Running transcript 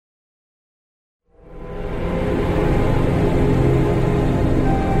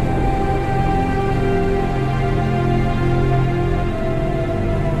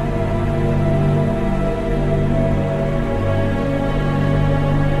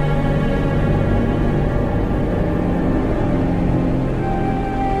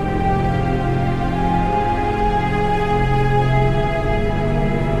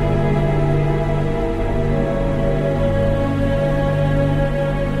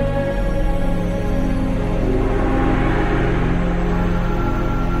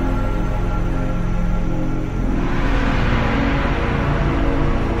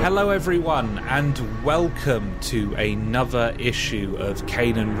Hello everyone, and welcome to another issue of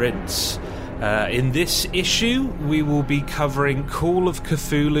Cane and Rinse. In this issue, we will be covering Call of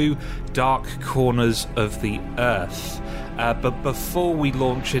Cthulhu, Dark Corners of the Earth. But before we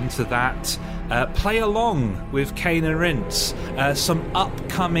launch into that, play along with Cane and Rinse. Some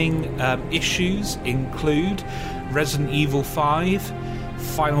upcoming issues include Resident Evil 5,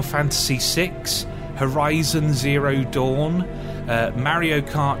 Final Fantasy VI, Horizon Zero Dawn, Mario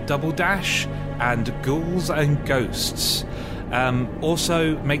Kart Double Dash, and Ghouls and Ghosts.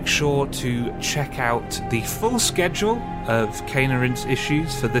 Also, make sure to check out the full schedule of Cane and Rinse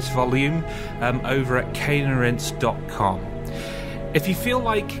issues for this volume over at caneandrinse.com. If you feel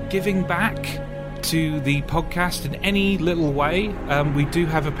like giving back to the podcast in any little way, we do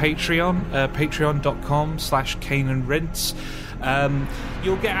have a Patreon, patreon.com/caneandrinse.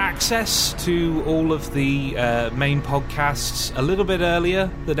 You'll get access to all of the main podcasts a little bit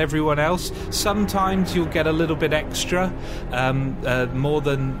earlier than everyone else. Sometimes you'll get a little bit extra, more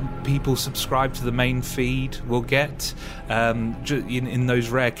than people subscribe to the main feed will get, in those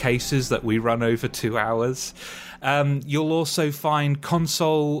rare cases that we run over 2 hours. You'll also find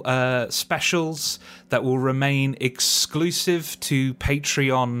console specials that will remain exclusive to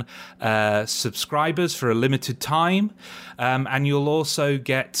Patreon subscribers for a limited time. And you'll also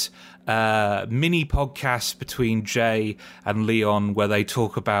get mini podcasts between Jay and Leon where they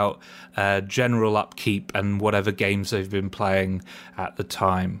talk about general upkeep and whatever games they've been playing at the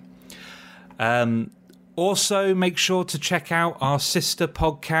time. Also, make sure to check out our sister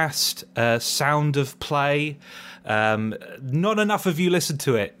podcast, Sound of Play. Not enough of you listen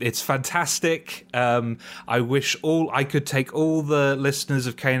to it. It's fantastic. I wish I could take all the listeners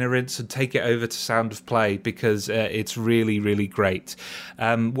of Cane and Rinse and take it over to Sound of Play because it's really, really great.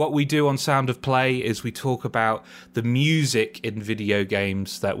 What we do on Sound of Play is we talk about the music in video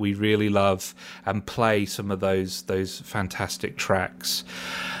games that we really love and play some of those fantastic tracks.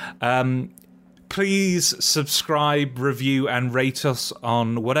 Please subscribe, review, and rate us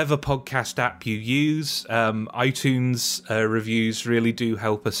on whatever podcast app you use. iTunes reviews really do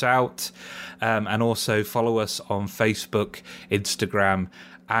help us out. And also follow us on Facebook, Instagram,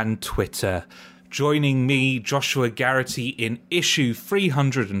 and Twitter. Joining me, Joshua Garrity, in issue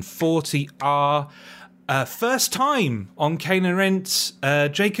 340 are... first time on Cane and Rinse,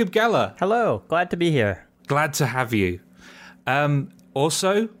 Jacob Geller. Hello, glad to be here. Glad to have you.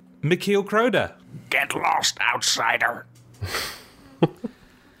 Also, Mikhail Kroder. Get lost, outsider.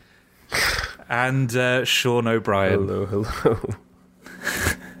 And Sean O'Brien. Hello.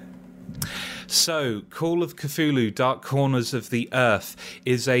 So, Call of Cthulhu, Dark Corners of the Earth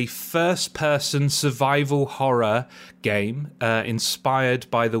is a first-person survival horror game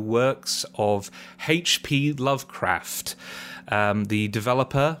inspired by the works of H.P. Lovecraft. The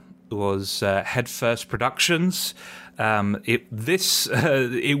developer was Headfirst Productions. It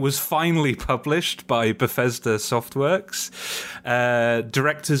was finally published by Bethesda Softworks.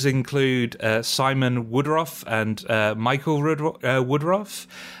 Directors include Simon Woodruff and Michael Woodruff.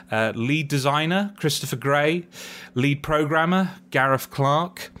 Lead designer Christopher Gray. Lead programmer Gareth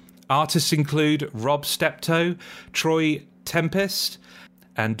Clark. Artists include Rob Steptoe, Troy Tempest,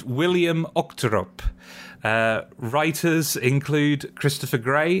 and William Octorop. Writers include Christopher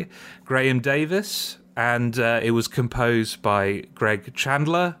Gray, Graham Davis, and it was composed by Greg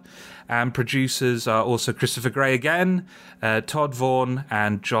Chandler. And producers are also Christopher Gray again, Todd Vaughn,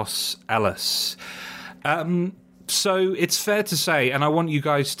 and Joss Ellis. So it's fair to say, and I want you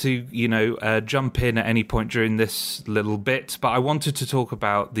guys to, jump in at any point during this little bit, but I wanted to talk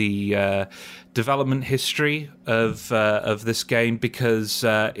about the development history of this game because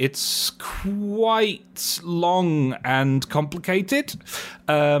it's quite long and complicated.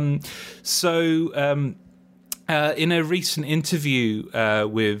 In a recent interview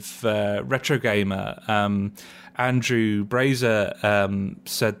with Retro Gamer, Andrew Brazier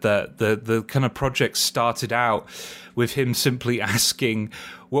said that the kind of project started out with him simply asking,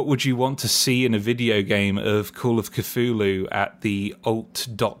 what would you want to see in a video game of Call of Cthulhu at the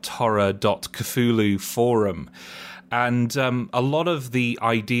alt.horror.cthulhu forum? And a lot of the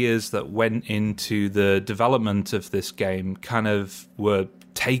ideas that went into the development of this game kind of were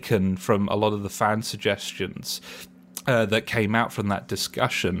taken from a lot of the fan suggestions that came out from that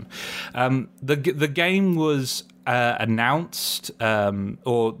discussion. The game was announced,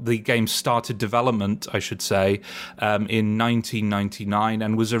 or the game started development, I should say, in 1999,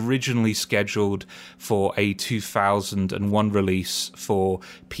 and was originally scheduled for a 2001 release for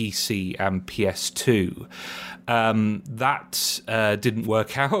PC and PS2. That didn't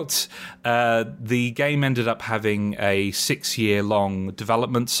work out. The game ended up having a 6-year-long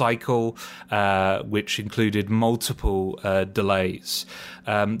development cycle, which included multiple delays.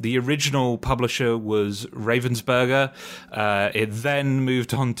 The original publisher was Ravensburger. It then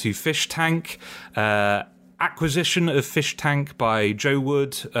moved on to Fish Tank. Acquisition of Fish Tank by Joe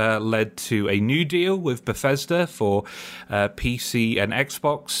Wood led to a new deal with Bethesda for PC and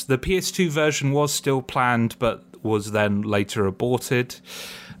Xbox. The PS2 version was still planned, but was then later aborted.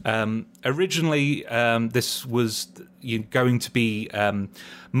 Originally, this was going to be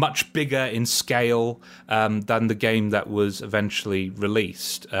much bigger in scale than the game that was eventually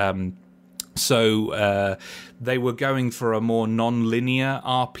released. So they were going for a more non-linear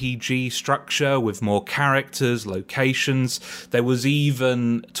RPG structure with more characters, locations. There was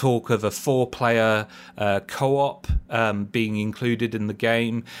even talk of a 4-player co-op being included in the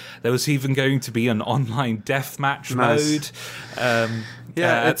game. There was even going to be an online deathmatch mode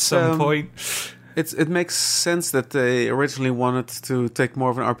at some point. It makes sense that they originally wanted to take more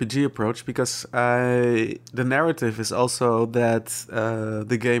of an RPG approach, because the narrative is also that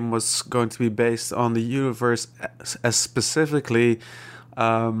the game was going to be based on the universe as specifically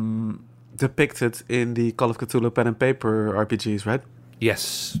depicted in the Call of Cthulhu pen and paper RPGs, right?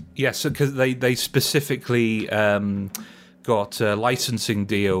 Yes, because they specifically got a licensing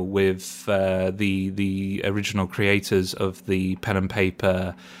deal with the original creators of the pen and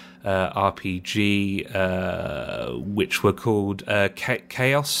paper RPG, which were called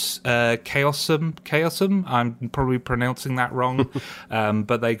Chaosum. I'm probably pronouncing that wrong,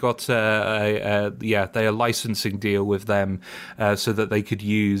 but they got a licensing deal with them so that they could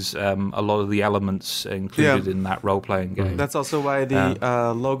use a lot of the elements included in that role-playing game. That's also why the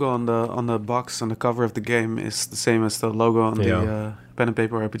logo on the box on the cover of the game is the same as the logo on the pen and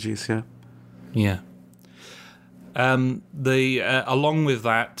paper RPGs. Yeah. Along with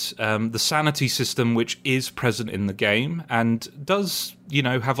that, the sanity system, which is present in the game and does,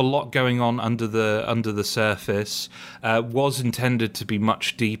 have a lot going on under the surface, was intended to be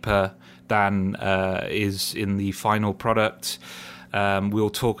much deeper than is in the final product. We'll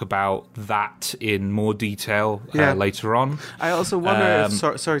talk about that in more detail later on. I also wonder.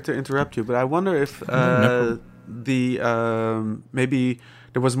 Sorry to interrupt you, but I wonder if maybe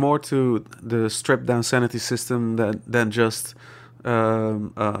there was more to the stripped-down sanity system than just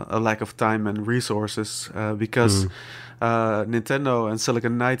a lack of time and resources, because Nintendo and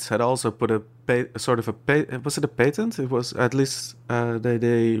Silicon Knights had also put was it a patent? It was, at least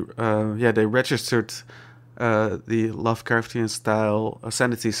they registered the Lovecraftian style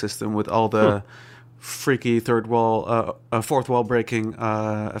sanity system with all the freaky fourth wall breaking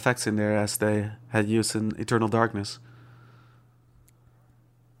effects in there, as they had used in Eternal Darkness.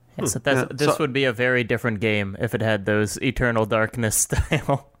 Yeah, so this would be a very different game if it had those Eternal Darkness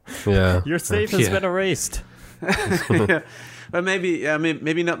style. Yeah, your save has been erased. But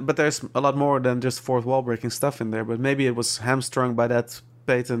maybe not. But there's a lot more than just fourth wall breaking stuff in there. But maybe it was hamstrung by that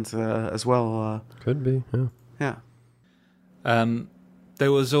patent as well. Could be. Yeah.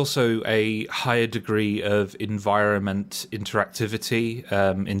 There was also a higher degree of environment interactivity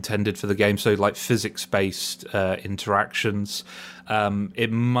intended for the game, so like physics-based interactions.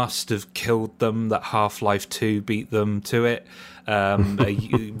 It must have killed them that Half-Life 2 beat them to it,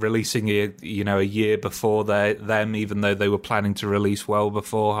 releasing a year before them, even though they were planning to release well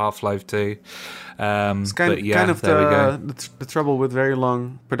before Half-Life 2. It's kind of the trouble with very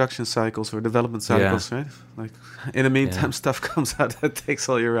long production cycles or development cycles, right? Like, in the meantime, stuff comes out that takes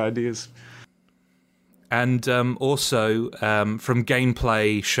all your ideas. And also, from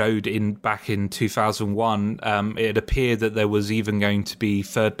gameplay showed back in 2001, it appeared that there was even going to be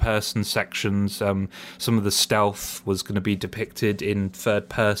third-person sections. Some of the stealth was going to be depicted in third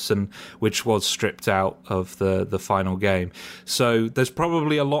person, which was stripped out of the final game. So there's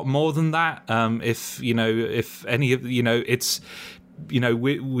probably a lot more than that. If any of it's.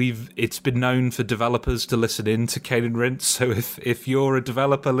 It's been known for developers to listen in to Kane and Rinse. So if you're a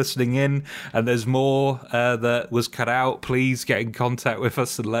developer listening in and there's more that was cut out, please get in contact with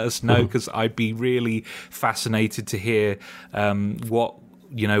us and let us know, because I'd be really fascinated to hear what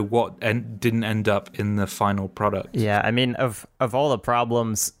didn't end up in the final product. Yeah, I mean, of all the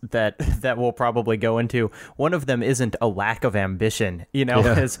problems that we'll probably go into, one of them isn't a lack of ambition.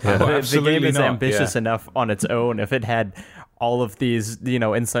 The game is ambitious enough on its own. If it had all of these,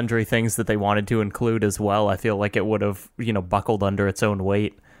 and sundry things that they wanted to include as well, I feel like it would have, buckled under its own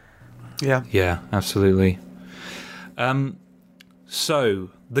weight. Yeah, absolutely. So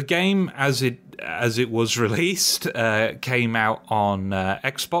the game, as it was released, came out on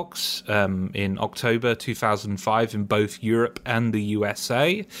Xbox in October 2005 in both Europe and the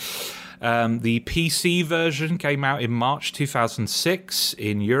USA. The PC version came out in March 2006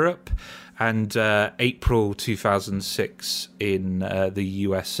 in Europe and April 2006 in the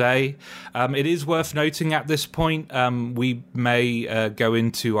USA. It is worth noting at this point, we may go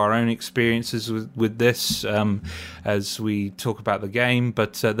into our own experiences with this as we talk about the game,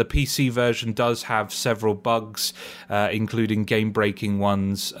 but the PC version does have several bugs, including game-breaking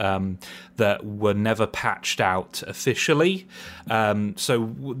ones that were never patched out officially.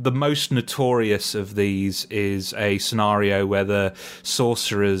 So the most notorious of these is a scenario where the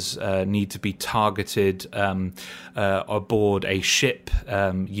sorcerers need to be targeted aboard a ship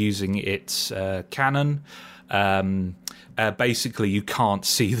using its cannon. Basically, you can't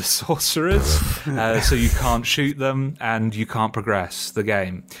see the sorcerers, so you can't shoot them, and you can't progress the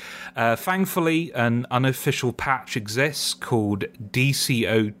game. Thankfully, an unofficial patch exists called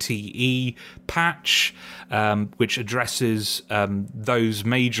DCOTE patch, which addresses those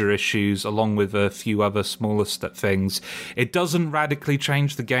major issues along with a few other smaller things. It doesn't radically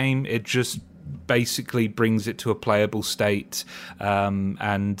change the game, it just basically brings it to a playable state, I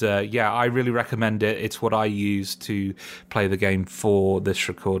really recommend it. It's what I use to play the game for this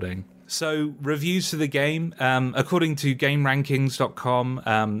recording. So, reviews for the game. According to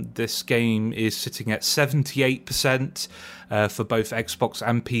GameRankings.com, this game is sitting at 78% for both Xbox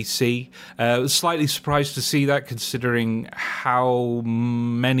and PC. I was slightly surprised to see that, considering how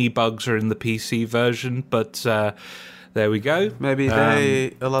many bugs are in the PC version, but there we go. Maybe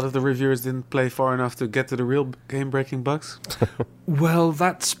a lot of the reviewers didn't play far enough to get to the real game-breaking bugs. Well,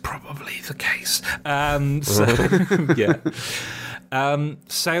 that's probably the case.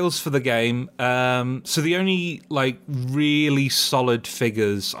 Sales for the game. So the only really solid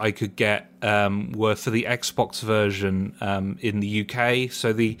figures I could get were for the Xbox version in the UK.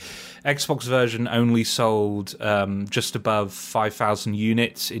 So the Xbox version only sold just above 5,000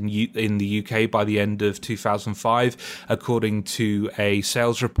 units in the UK by the end of 2005, according to a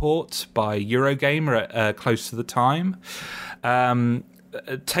sales report by Eurogamer at close to the time.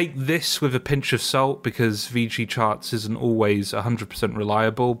 Take this with a pinch of salt, because VG Charts isn't always 100%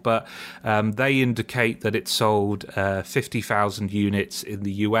 reliable, but they indicate that it sold 50,000 units in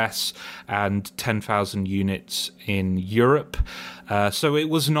the US and 10,000 units in Europe. So it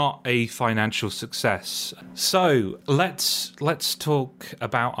was not a financial success. So let's talk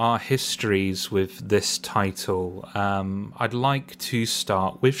about our histories with this title. I'd like to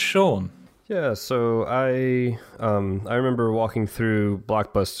start with Sean. Yeah, so I remember walking through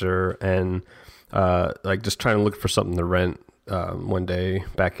Blockbuster and just trying to look for something to rent one day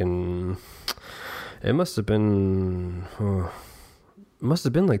back in, it must have been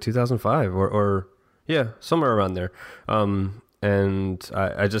like 2005 or yeah, somewhere around there. And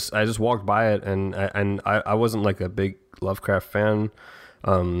I just walked by it, and I wasn't like a big Lovecraft fan.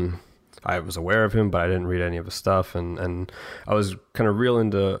 I was aware of him, but I didn't read any of his stuff, and I was kind of real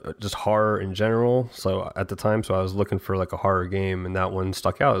into just horror in general. So at the time, I was looking for like a horror game, and that one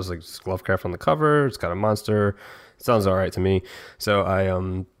stuck out. It was like just Lovecraft on the cover. It's got a monster. It sounds all right to me. So I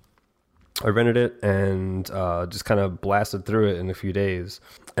rented it and just kind of blasted through it in a few days,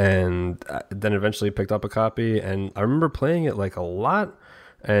 and then eventually picked up a copy. And I remember playing it like a lot.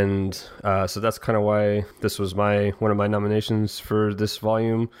 And so that's kind of why this was one of my nominations for this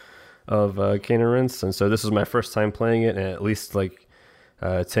volume of Cane and Rinse. And so this is my first time playing it in at least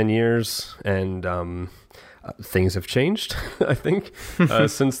 10 years, and things have changed I think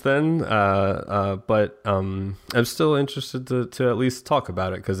since then, but I'm still interested to at least talk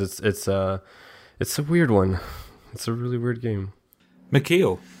about it, because it's a weird one. It's a really weird game.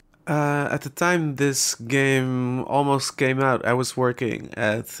 McKeel. At the time this game almost came out, I was working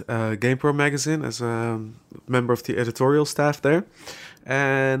at GamePro magazine as a member of the editorial staff there.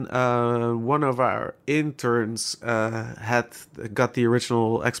 And one of our interns got the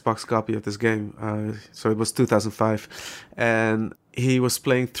original Xbox copy of this game. So it was 2005. And he was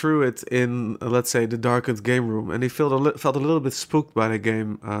playing through it in, let's say, the darkened game room. And he felt a little bit spooked by the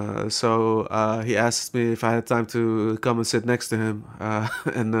game. So he asked me if I had time to come and sit next to him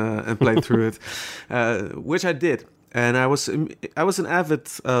and play through it, which I did. And I was an avid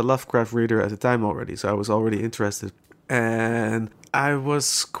Lovecraft reader at the time already, so I was already interested. And I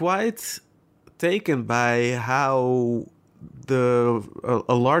was quite taken by how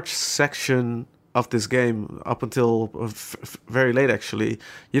a large section of this game up until very late. Actually,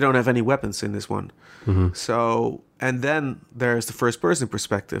 you don't have any weapons in this one. So, and then there's the first person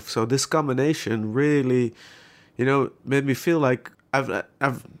perspective. So this combination really, made me feel like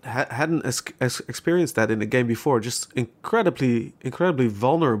hadn't experienced that in a game before. Just incredibly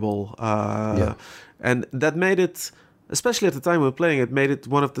vulnerable, and that made it, especially at the time we were playing it, made it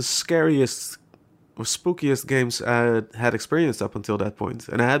one of the scariest or spookiest games I had experienced up until that point.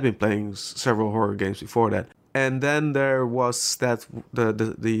 And I had been playing several horror games before that. And then there was that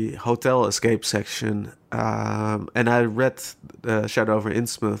the hotel escape section, and I read Shadow over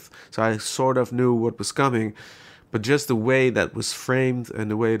Innsmouth, so I sort of knew what was coming. But just the way that was framed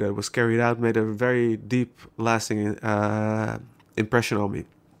and the way that was carried out made a very deep, lasting impression on me.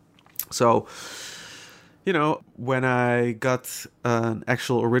 So, when I got an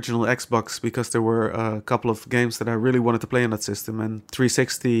actual original Xbox, because there were a couple of games that I really wanted to play on that system, and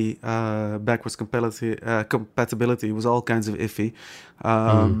 360 backwards compatibility was all kinds of iffy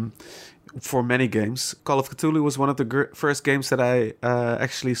for many games. Call of Cthulhu was one of the first games that I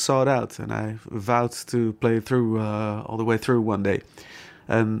actually sought out, and I vowed to play through all the way through one day.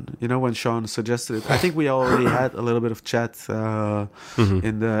 And when Sean suggested it, I think we already had a little bit of chat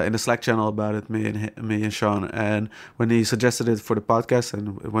in the Slack channel about it, me and Sean. And when he suggested it for the podcast,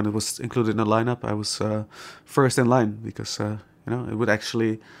 and when it was included in the lineup, I was first in line, because it would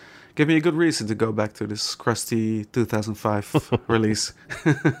actually give me a good reason to go back to this crusty 2005 release.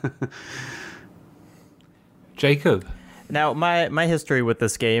 Jacob. Now, my history with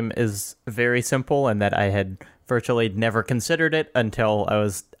this game is very simple, in that I had virtually never considered it until I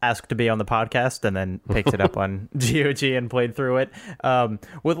was asked to be on the podcast, and then picked it up on GOG and played through it.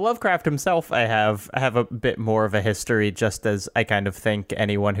 With Lovecraft himself, I have a bit more of a history, just as I kind of think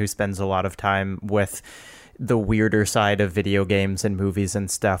anyone who spends a lot of time with the weirder side of video games and movies and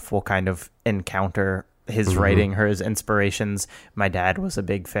stuff will kind of encounter his writing, his inspirations. My dad was a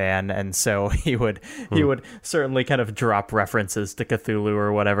big fan, and so he would certainly kind of drop references to Cthulhu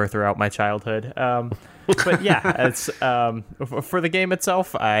or whatever throughout my childhood. But yeah, it's for the game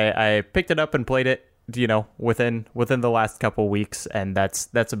itself, I picked it up and played it, within the last couple weeks, and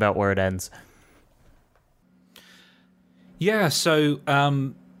that's about where it ends. Yeah, so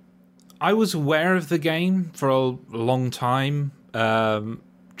I was aware of the game for a long time.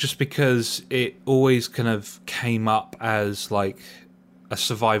 Just because it always kind of came up as like a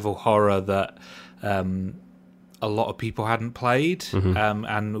survival horror that a lot of people hadn't played,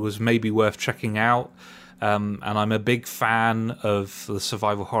 and was maybe worth checking out. And I'm a big fan of the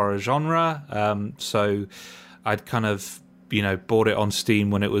survival horror genre, so I'd kind of bought it on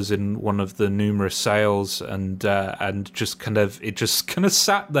Steam when it was in one of the numerous sales, and just kind of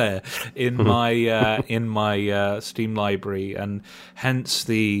sat there in my Steam library, and hence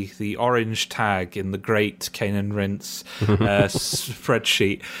the orange tag in the great Kane Rince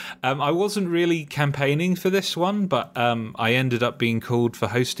spreadsheet. I wasn't really campaigning for this one, but I ended up being called for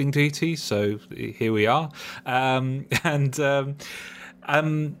hosting duty, so here we are.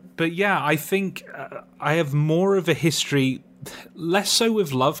 But yeah, I think I have more of a history, less so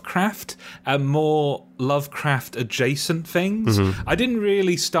with Lovecraft, and more Lovecraft adjacent things. I didn't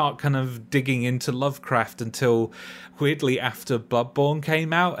really start kind of digging into Lovecraft until weirdly after Bloodborne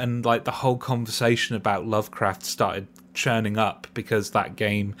came out, and like the whole conversation about Lovecraft started churning up because that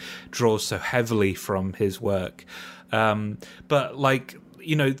game draws so heavily from his work. But like,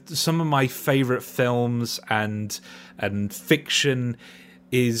 some of my favorite films and fiction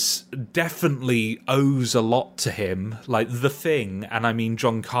is definitely owes a lot to him, like The Thing, and I mean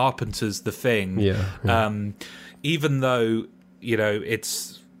John Carpenter's The Thing. Even though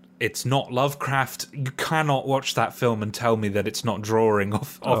it's not Lovecraft, you cannot watch that film and tell me that it's not drawing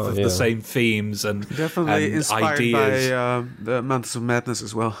off of the same themes and definitely inspired ideas by the Mountains of Madness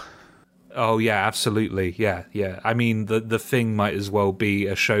as well. Oh yeah, absolutely, yeah. I mean, the Thing might as well be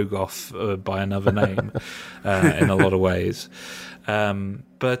a Shoggoth by another name in a lot of ways.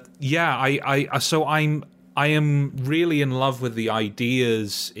 But yeah, I am really in love with the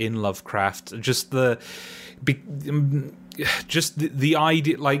ideas in Lovecraft. Just the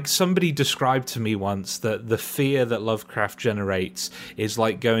idea, like somebody described to me once that the fear that Lovecraft generates is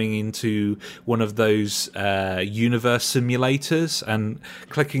like going into one of those universe simulators and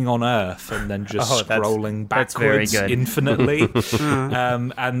clicking on Earth and then just scrolling backwards infinitely.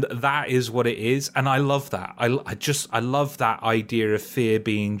 And that is what it is, and I love that. I love that idea of fear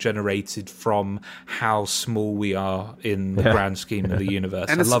being generated from how small we are in the grand scheme of the universe.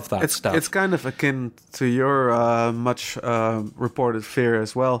 And I love that stuff. It's kind of akin to your another much reported fear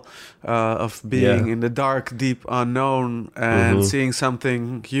as well of being in the dark, deep unknown and seeing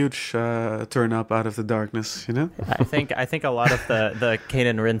something huge turn up out of the darkness. You know, I think a lot of the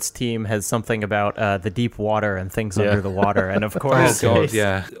Kane & Rince team has something about the deep water and things under the water, and of course, oh god,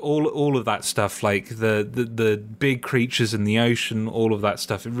 yeah, all of that stuff, like the big creatures in the ocean, all of that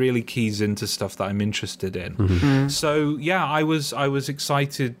stuff. It really keys into stuff that I'm interested in. So yeah, I was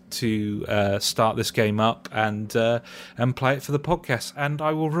excited to start this game up and play it for the podcast, and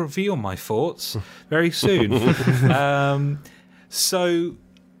I will reveal my thoughts very soon. So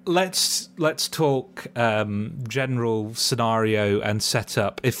let's talk general scenario and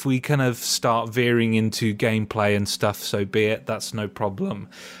setup. If we kind of start veering into gameplay and stuff, so be it. That's no problem.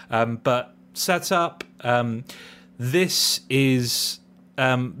 But setup. This is,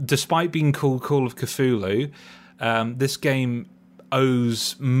 despite being called Call of Cthulhu, this game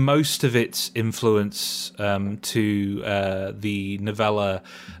owes most of its influence to the novella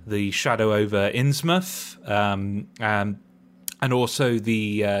The Shadow over Innsmouth, and also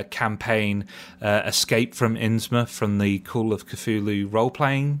the campaign Escape from Innsmouth from the Call of Cthulhu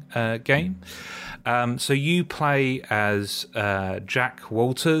role-playing game. So you play as Jack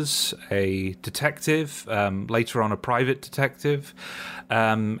Walters, a detective, later on a private detective,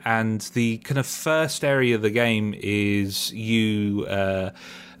 and the kind of first area of the game is you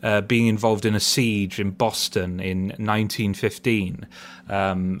being involved in a siege in Boston in 1915,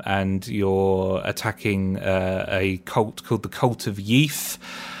 and you're attacking a cult called the Cult of Yeath.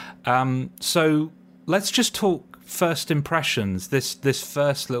 So let's just talk first impressions, this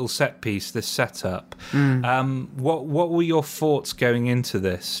first little set piece, this setup. What were your thoughts going into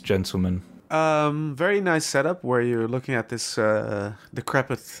this, gentlemen? Very nice setup where you're looking at this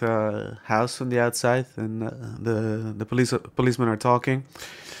decrepit house from the outside, and the policemen are talking.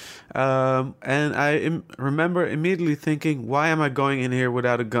 And I remember immediately thinking, why am I going in here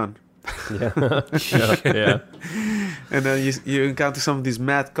without a gun? Yeah. And then you encounter some of these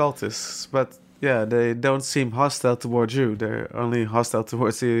mad cultists, but yeah, they don't seem hostile towards you. They're only hostile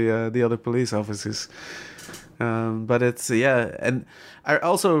towards the other police officers. But it's, and I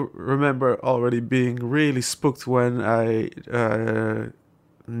also remember already being really spooked when I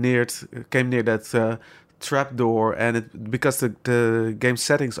came near that trapdoor, and because the game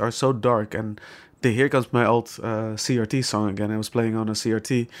settings are so dark, and here comes my old CRT song again. I was playing on a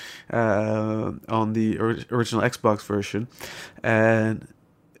CRT on the original Xbox version, and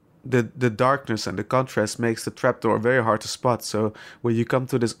the darkness and the contrast makes the trapdoor very hard to spot. So when you come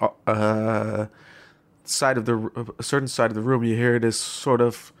to this a certain side of the room, you hear this sort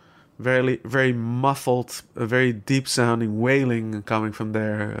of very, very muffled, very deep sounding wailing coming from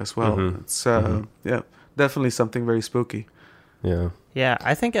there as well. It's definitely something very spooky. Yeah,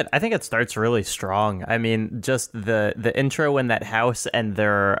 I think it starts really strong. I mean, just the intro in that house, and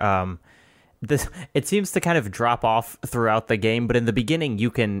their it seems to kind of drop off throughout the game, but in the beginning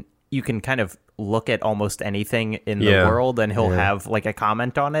you can kind of look at almost anything in the world and he'll have like a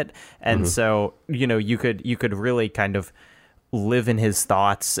comment on it. And so, you could really kind of live in his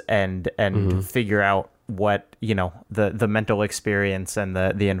thoughts and figure out what, the mental experience and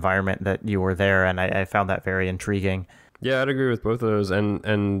the environment that you were there. And I found that very intriguing. Yeah, I'd agree with both of those.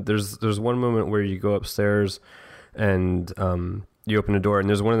 And there's one moment where you go upstairs and you open a door, and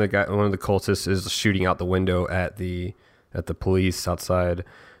there's one of the cultists is shooting out the window at the police outside,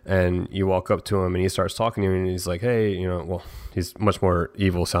 and you walk up to him and he starts talking to you, and he's like, hey, he's much more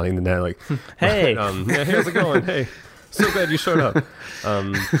evil sounding than that, like, hey, how's it going? Hey, so glad you showed up.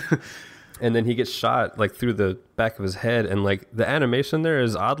 And then he gets shot like through the back of his head, and like the animation there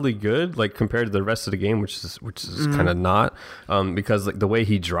is oddly good, like compared to the rest of the game, which is kind of not, because like the way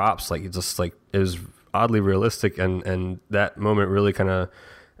he drops, like it just like it was oddly realistic, and that moment really kind of,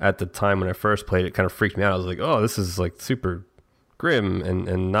 at the time when I first played it, kind of freaked me out. I was like, oh, this is like super grim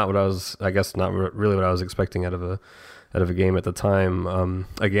and not what I was, I guess not really what I was expecting out of a game at the time.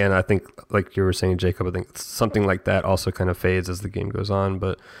 Again, I think like you were saying, Jacob, I think something like that also kind of fades as the game goes on,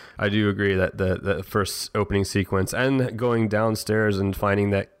 but I do agree that the first opening sequence and going downstairs and finding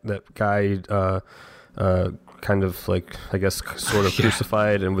that guy kind of like, I guess, sort of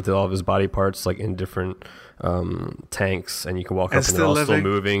crucified and with all of his body parts like in different tanks, and you can walk up and they're all still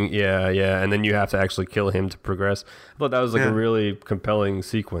moving. Yeah, and then you have to actually kill him to progress. But that was like a really compelling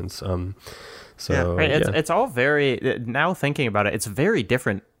sequence. So right. It's all very, now thinking about it, it's very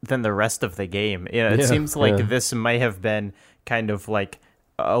different than the rest of the game. It seems like this might have been kind of like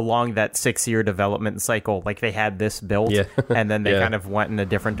along that 6-year development cycle, like they had this built and then they kind of went in a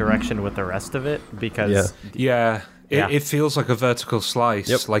different direction with the rest of it, because It feels like a vertical slice.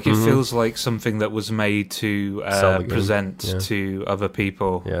 Yep. Like it feels like something that was made to present to other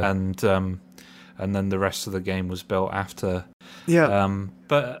people, and then the rest of the game was built after. Yeah.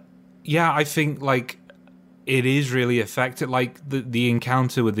 But yeah, I think like it is really effective. Like the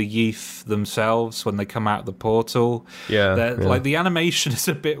encounter with the Yeef themselves when they come out the portal. Like the animation is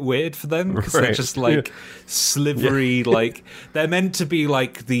a bit weird for them because they're just like slivery. Like they're meant to be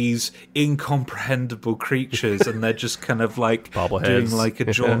like these incomprehensible creatures, and they're just kind of like doing like a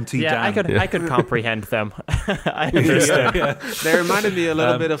jaunty dance. I could comprehend them. I understand. They reminded me a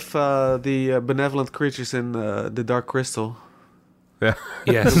little bit of the benevolent creatures in the Dark Crystal. Yeah.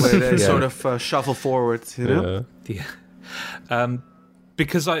 Yes. The way they sort of shuffle forward, you know? Yeah.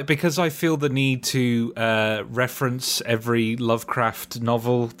 Because I feel the need to reference every Lovecraft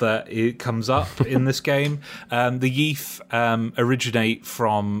novel that it comes up in this game. The Yeef originate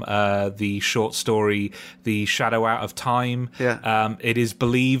from the short story The Shadow Out of Time. Yeah. It is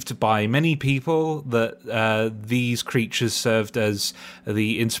believed by many people that these creatures served as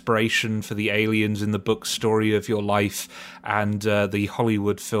the inspiration for the aliens in the book Story of Your Life and the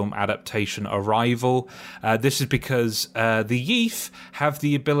Hollywood film adaptation Arrival. This is because the Yeef have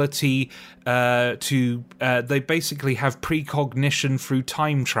the ability they basically have precognition through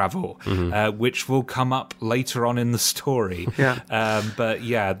time travel, which will come up later on in the story. But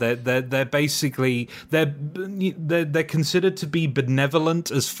yeah, they're basically they're considered to be benevolent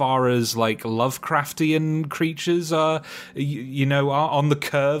as far as like Lovecraftian creatures are. Are on the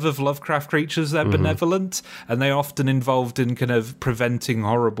curve of Lovecraft creatures. They're benevolent, and they're often involved in kind of preventing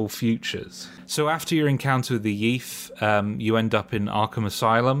horrible futures. So after your encounter with the Yeef, you end up in Arkham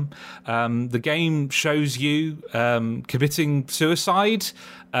Asylum. The game shows you committing suicide,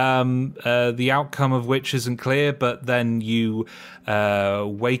 the outcome of which isn't clear, but then you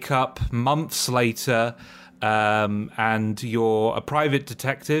wake up months later and you're a private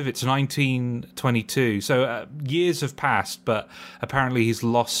detective. It's 1922, so years have passed, but apparently he's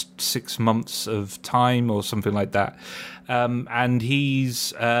lost 6 months of time or something like that. And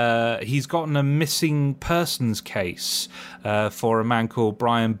he's gotten a missing persons case for a man called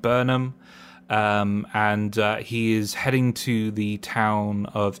Brian Burnham. And he is heading to the town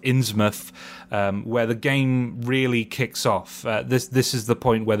of Innsmouth, where the game really kicks off. This is the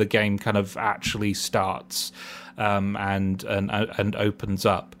point where the game kind of actually starts and opens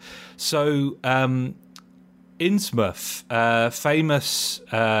up. So Innsmouth, famous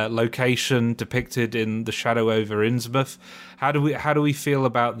location depicted in The Shadow over Innsmouth. How do we feel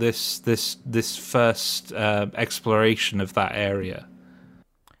about this first exploration of that area?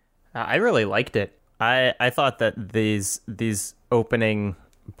 I really liked it. I thought that these opening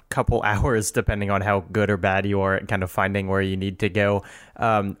couple hours, depending on how good or bad you are at kind of finding where you need to go,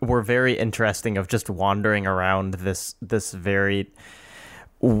 were very interesting, of just wandering around this very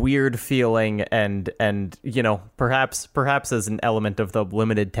weird feeling, and perhaps as an element of the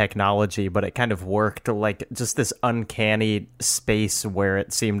limited technology, but it kind of worked, like just this uncanny space where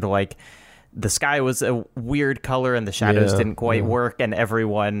it seemed like the sky was a weird color and the shadows didn't quite work, and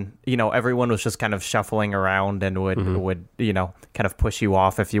everyone was just kind of shuffling around and would kind of push you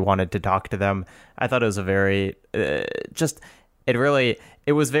off if you wanted to talk to them. I thought it was a very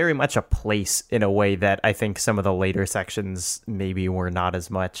it was very much a place in a way that I think some of the later sections maybe were not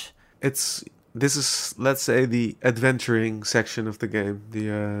as much. This is, let's say, the adventuring section of the game,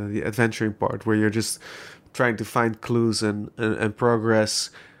 the adventuring part where you're just trying to find clues and progress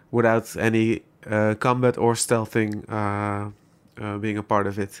without any combat or stealthing being a part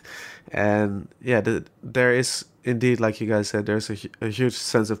of it. And yeah, there is indeed, like you guys said, there's a huge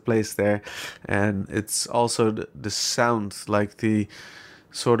sense of place there. And it's also the sound, like the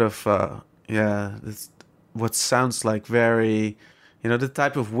sort of, what sounds like very... the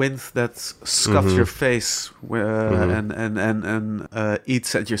type of wind that scuffs your face and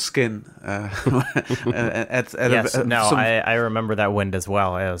eats at your skin. I remember that wind as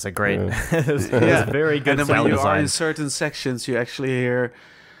well. It was a great, it was very good. And then sound when you design. are in certain sections, you actually hear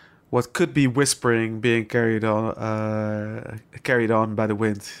what could be whispering being carried on by the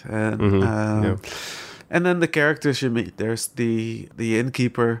wind. And and then the characters you meet. There's the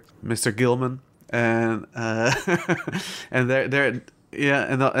innkeeper, Mr. Gilman. And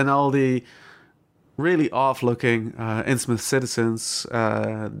and all the really off-looking Innsmouth citizens.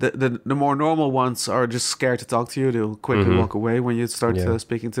 The more normal ones are just scared to talk to you. They'll quickly walk away when you start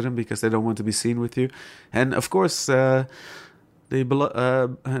speaking to them because they don't want to be seen with you. And of course, the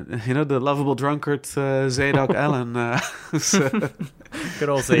lovable drunkard Zadok Allen. Good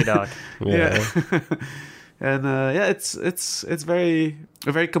old Zadok. And it's a very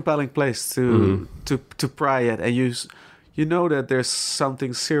compelling place to pry at, and you know that there's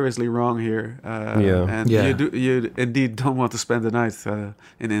something seriously wrong here, and you indeed don't want to spend the night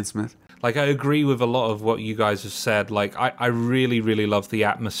in Innsmouth. Like, I agree with a lot of what you guys have said. Like, I really, really love the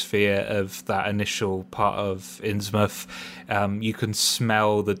atmosphere of that initial part of Innsmouth. You can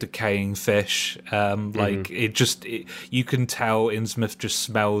smell the decaying fish. You can tell Innsmouth just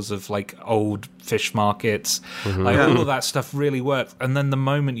smells of, like, old fish markets. Like, all of that stuff really works. And then the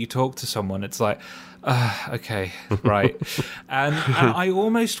moment you talk to someone, it's like, okay, right. and I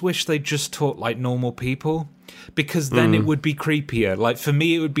almost wish they just talked like normal people, because then it would be creepier. Like, for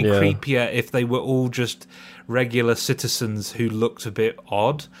me, it would be creepier if they were all just regular citizens who looked a bit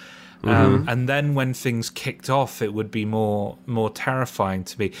odd. And then when things kicked off, it would be more terrifying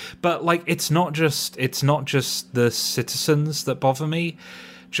to me. But, like, it's not just the citizens that bother me.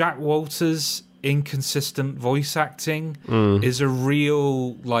 Jack Walters' inconsistent voice acting is a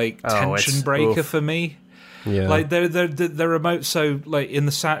real, like, tension breaker for me. Yeah, like the remote. So, like, in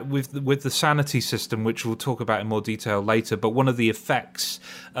the with the sanity system, which we'll talk about in more detail later. But one of the effects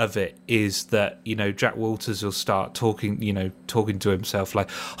of it is that, you know, Jack Walters will start talking to himself like,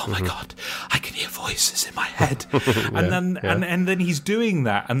 "Oh my God, I can hear voices in my head," and then he's doing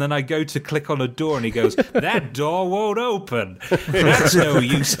that, and then I go to click on a door, and he goes, "That door won't open. That's no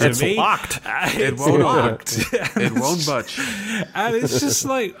use to me. Locked. It won't locked. It won't budge." And it's just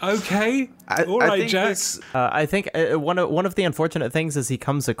like, okay, all right, Jack. I think one of the unfortunate things is he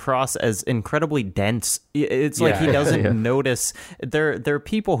comes across as incredibly dense. It's like he doesn't notice there are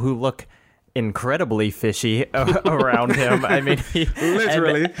people who look incredibly fishy around him. I mean,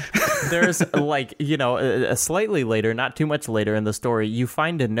 literally. There's, like, you know, a slightly later, not too much later in the story, you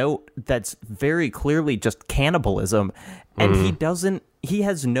find a note that's very clearly just cannibalism, and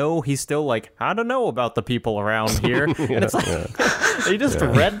he's still like, I don't know about the people around here. And it's like, he just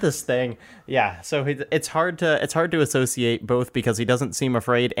read this thing. Yeah, so it's hard to associate, both because he doesn't seem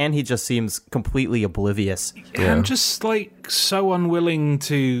afraid and he just seems completely oblivious. Yeah. I'm just, like, so unwilling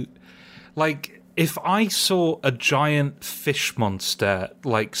to, like, if I saw a giant fish monster,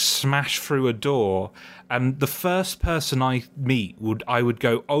 like, smash through a door, and the first person I meet I would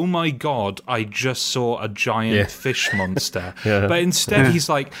go, "Oh my God, I just saw a giant fish monster." But instead he's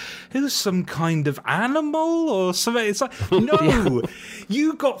like, "Who's some kind of animal or something?" It's like, no,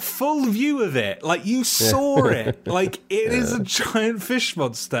 you got full view of it. Like, you saw it. Like, it is a giant fish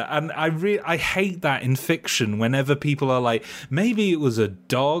monster. And I hate that in fiction whenever people are like, maybe it was a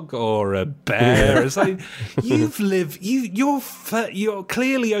dog or a bear. It's like, you're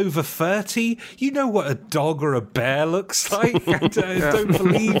clearly over 30. You know what a dog or a bear looks like. I don't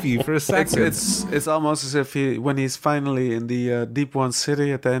believe you for a second. It's almost as if when he's finally in the Deep One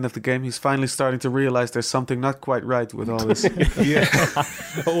City at the end of the game, he's finally starting to realize there's something not quite right with all this.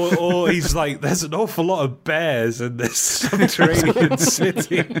 or he's like, there's an awful lot of bears in this subterranean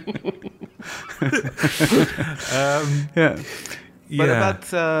city. But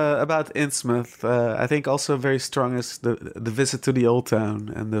about Innsmouth, I think also very strong is the visit to the old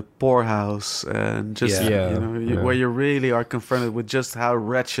town and the poorhouse, and just where you really are confronted with just how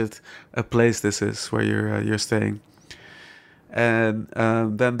wretched a place this is where you're staying. And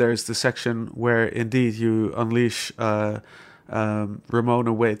then there's the section where indeed you unleash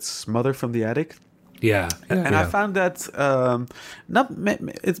Ramona Waite's mother from the attic. I found that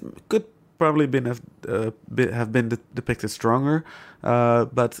it could probably have been depicted stronger,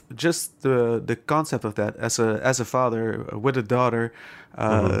 but just the concept of that as a father with a daughter,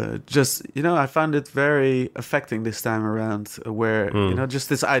 just, you know, I found it very affecting this time around, where you know, just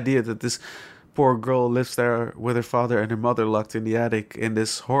this idea that this poor girl lives there with her father and her mother locked in the attic in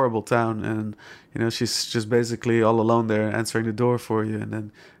this horrible town, and, you know, she's just basically all alone there answering the door for you, and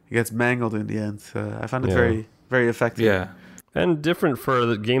then he gets mangled in the end. I found it very, very effective. Yeah. And different for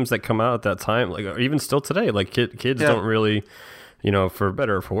the games that come out at that time, like, or even still today. Like, kids don't really, you know, for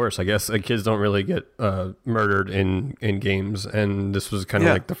better or for worse, I guess, like, kids don't really get murdered in games. And this was kind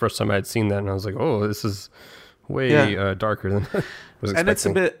of like the first time I had seen that, and I was like, oh, this is way darker than I was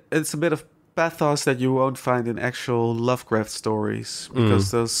expecting. And it's a bit of pathos that you won't find in actual Lovecraft stories,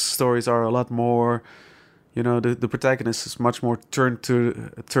 because those stories are a lot more, you know, the protagonist is much more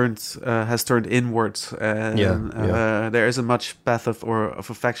has turned inwards, and there isn't much path of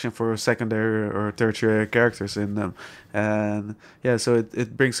affection for secondary or tertiary characters in them, and so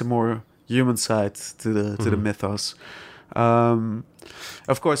it brings a more human side to the mythos.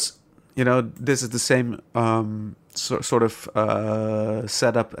 Of course, this is the same sort of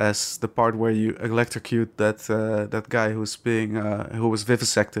setup as the part where you electrocute that guy who was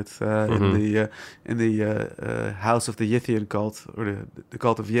vivisected in the house of the Yithian cult, or the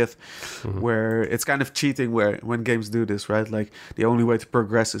cult of Yith, where it's kind of cheating when games do this, right? Like the only way to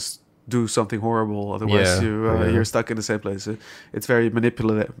progress is do something horrible, otherwise you're stuck in the same place. It's very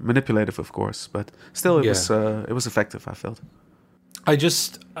manipulative, of course, but still it was effective, I felt. I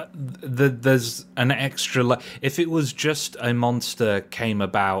just there's an extra if it was just a monster came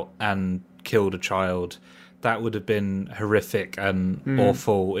about and killed a child, that would have been horrific and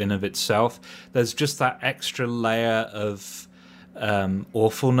awful in of itself. There's just that extra layer of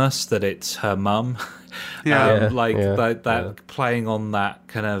awfulness that it's her mum. Playing on that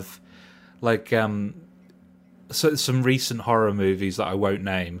kind of so some recent horror movies that I won't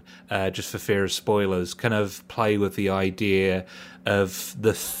name, just for fear of spoilers, kind of play with the idea of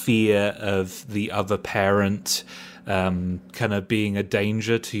the fear of the other parent kind of being a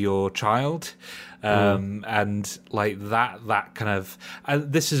danger to your child. And like that kind of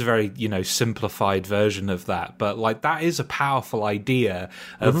this is a very simplified version of that, but like that is a powerful idea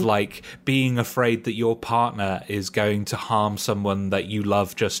of like being afraid that your partner is going to harm someone that you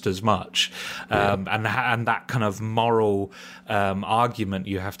love just as much, and that kind of moral argument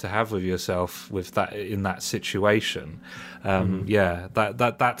you have to have with yourself with that in that situation.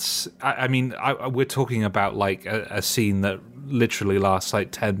 That's I mean we're talking about like a scene that literally lasts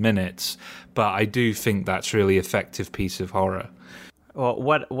like 10 minutes, but I do think that's really effective piece of horror. Well,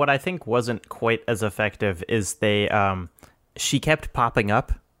 what I think wasn't quite as effective is she kept popping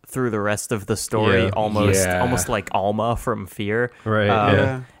up through the rest of the story, almost like Alma from Fear,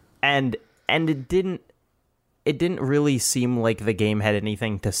 right? And it didn't really seem like the game had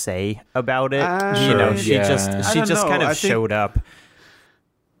anything to say about it. She just kind of showed up.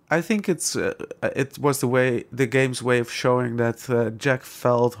 I think it was the game's way of showing that Jack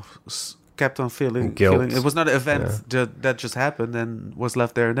kept on feeling guilt. It was not an event that just happened and was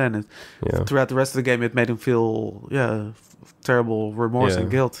left there and then. Throughout the rest of the game, it made him feel terrible remorse and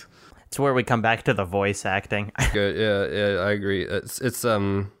guilt. It's where we come back to the voice acting. Good, yeah, I agree. It's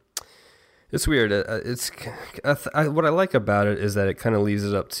weird. What I like about it is that it kind of leaves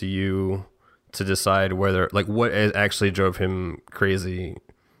it up to you to decide whether what actually drove him crazy.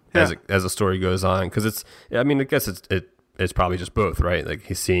 As the story goes on, because I guess it's probably just both, right? Like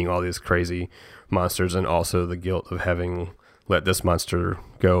he's seeing all these crazy monsters and also the guilt of having let this monster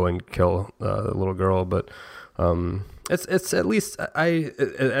go and kill the little girl. But it's at least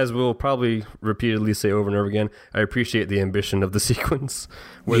as we'll probably repeatedly say over and over again, I appreciate the ambition of the sequence.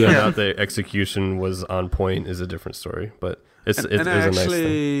 Whether or not the execution was on point is a different story, but. It was a nice thing. I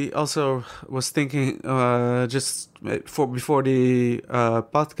actually also was thinking just before the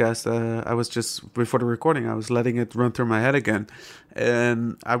podcast, I was just before the recording, I was letting it run through my head again,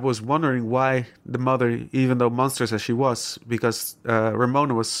 and I was wondering why the mother, even though monstrous as she was, because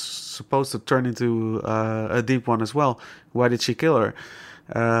Ramona was supposed to turn into a deep one as well. Why did she kill her?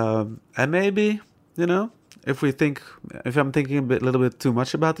 And maybe if I'm thinking a little bit too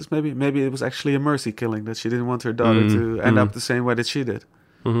much about this, maybe it was actually a mercy killing, that she didn't want her daughter to end up the same way that she did.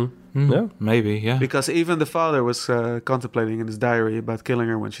 Yeah, maybe, yeah. Because even the father was contemplating in his diary about killing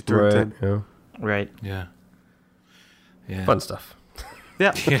her when she turned 10. Yeah. Right. Yeah. Fun stuff.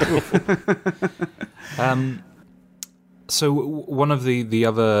 Yeah. So one of the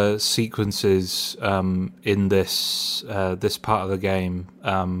other sequences in this part of the game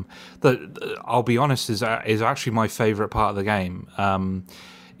that I'll be honest is actually my favourite part of the game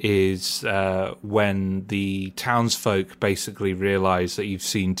is when the townsfolk basically realise that you've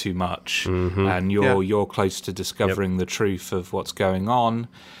seen too much and you're close to discovering the truth of what's going on,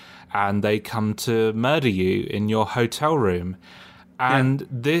 and they come to murder you in your hotel room. And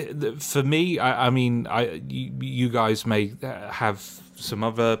for me, you guys may have some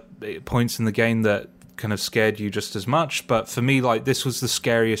other points in the game that kind of scared you just as much, but for me, like, this was the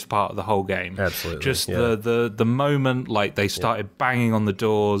scariest part of the whole game. Absolutely, just the moment like they started banging on the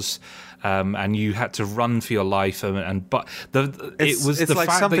doors. And you had to run for your life, it's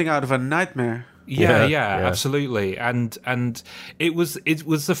like something out of a nightmare. Yeah, absolutely. And it was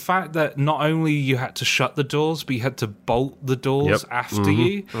the fact that not only you had to shut the doors, but you had to bolt the doors after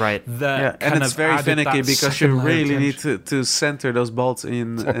you. Right. And it's very finicky because you really need to center those bolts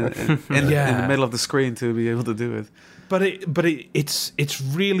in the middle of the screen to be able to do it. it's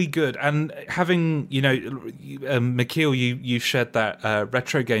really good. And having, Mikhail, you shared that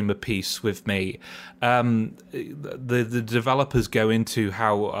retro gamer piece with me. The developers go into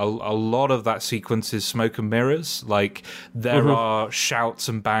how a lot of that sequence is smoke and mirrors. Like there are shouts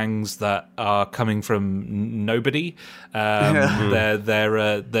and bangs that are coming from nobody. There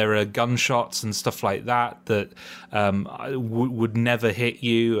are gunshots and stuff like that would never hit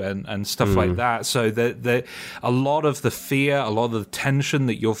you and stuff like that. So a lot of the fear, a lot of the tension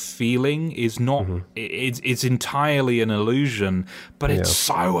that you're feeling is not. It's entirely an illusion, but it's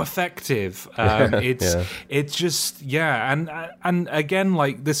so effective. It's just and again,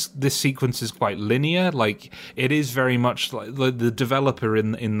 like this sequence is quite linear. Like it is very much like the developer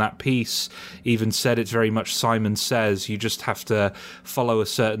in that piece even said it's very much Simon Says. You just have to follow a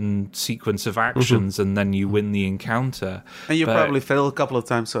certain sequence of actions and then you win the encounter. And you probably fail a couple of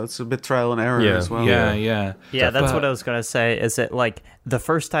times, so it's a bit trial and error as well. Yeah, that's what I was gonna say. Is it like the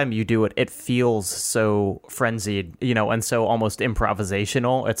first time you do it, it feels so frenzied, and so almost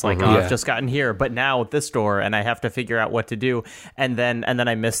improvisational. It's like, I've just gotten here, but now this door, and I have to figure out what to do. And then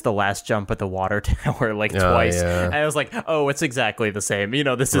I missed the last jump at the water tower like twice. Yeah. And I was like, oh, it's exactly the same.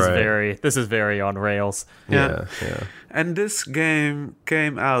 This is very on rails. Yeah. And this game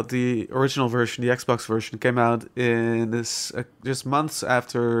came out, the original version, the Xbox version, came out in this just months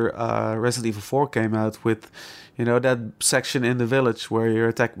after Resident Evil 4 came out with, that section in the village where you're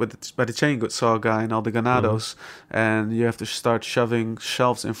attacked by the chainsaw guy and all the ganados, and you have to start shoving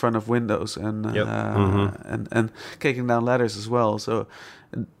shelves in front of windows and kicking down ladders as well. So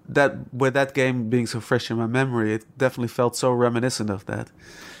that with that game being so fresh in my memory, it definitely felt so reminiscent of that.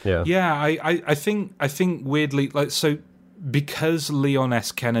 I think weirdly, like, so because Leon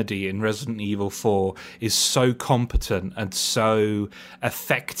S. Kennedy in Resident Evil 4 is so competent and so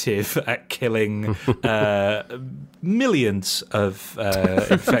effective at killing millions of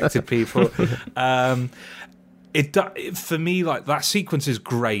infected people, for me, like, that sequence is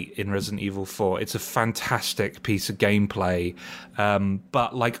great in Resident Evil 4. It's a fantastic piece of gameplay,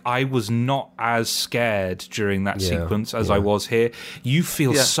 but like I was not as scared during that sequence as I was here. You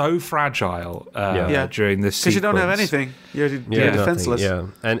feel so fragile during this sequence because you don't have anything. You're defenseless.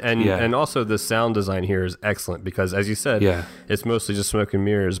 And also the sound design here is excellent because, as you said, it's mostly just smoke and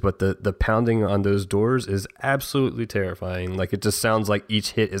mirrors, but the pounding on those doors is absolutely terrifying. Like it just sounds like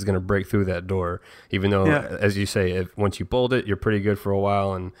each hit is going to break through that door, even though, as you say, once you bolt it, you're pretty good for a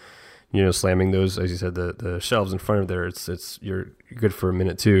while, and slamming those, as you said, the shelves in front of there, it's you're good for a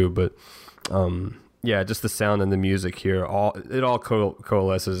minute too. But just the sound and the music here, it all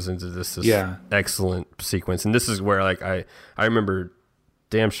coalesces into this excellent sequence. And this is where, like, I remember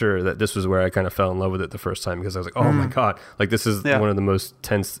damn sure that this was where I kind of fell in love with it the first time, because I was like, oh my god, like this is one of the most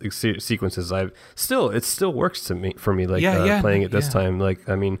tense sequences it still works for me playing it this time. Like,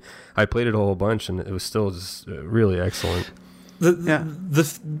 I mean, I played it a whole bunch and it was still just really excellent.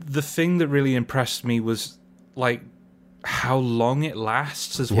 The thing that really impressed me was like how long it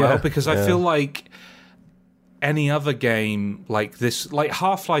lasts as well, because I feel like any other game like this, like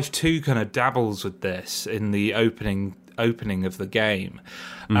Half-Life 2 kind of dabbles with this in the opening of the game,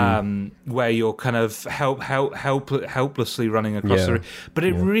 where you're kind of helplessly running across the room, but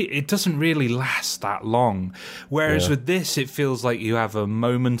it doesn't really last that long. Whereas with this, it feels like you have a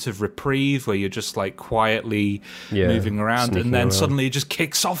moment of reprieve where you're just like quietly moving around, and then suddenly it just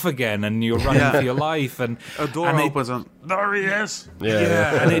kicks off again, and you're running for your life, and a door opens and there he is.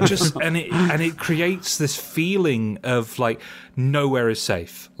 And it just and it creates this feeling of like nowhere is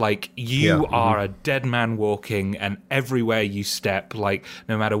safe. Like you are a dead man walking, and everywhere you step, like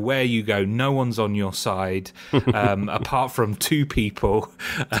no matter where you go, no one's on your side, apart from two people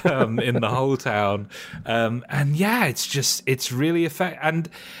in the whole town. And it's really effective, and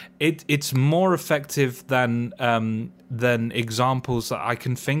it's more effective than examples that I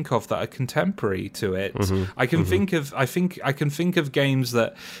can think of that are contemporary to it. I can think of games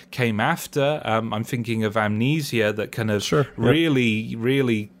that came after. I'm thinking of Amnesia that kind of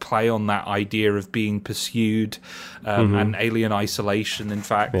really play on that idea of being pursued, and Alien Isolation, in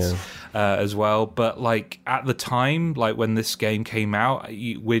fact, as well. But like at the time, like when this game came out,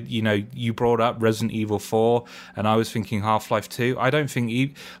 you brought up Resident Evil 4, and I was thinking Half-Life 2. I don't think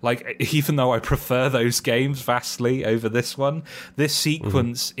even though I prefer those games vastly over this one, this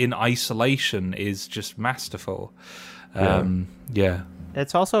sequence in isolation is just masterful.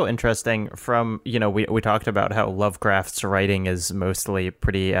 It's also interesting from, we talked about how Lovecraft's writing is mostly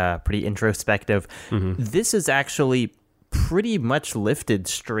pretty introspective. This is actually pretty much lifted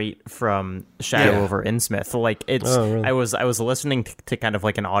straight from Shadow over Innsmouth. Like it's, really? I was listening to kind of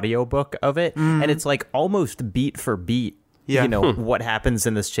like an audiobook of it, and it's like almost beat for beat. Yeah. You know, what happens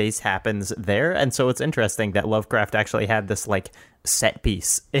in this chase happens there. And so it's interesting that Lovecraft actually had this like set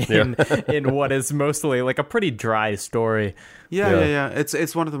piece in what is mostly like a pretty dry story. Yeah.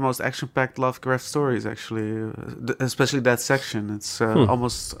 It's one of the most action-packed Lovecraft stories, actually, especially that section. It's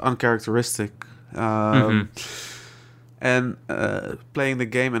almost uncharacteristic. And playing the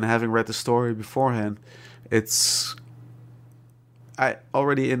game and having read the story beforehand, I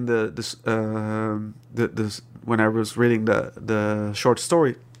already in this when I was reading the short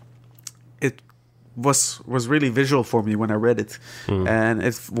story, it was really visual for me when I read it, and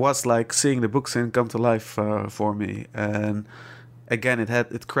it was like seeing the book scene come to life for me. And again,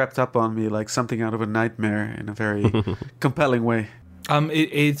 it crept up on me like something out of a nightmare in a very compelling way.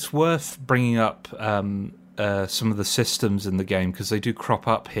 It's worth bringing up some of the systems in the game because they do crop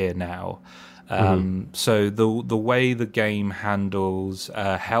up here now. So the way the game handles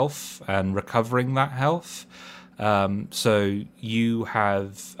health and recovering that health. So you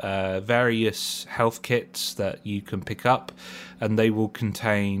have various health kits that you can pick up, and they will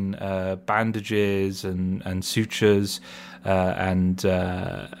contain bandages and sutures and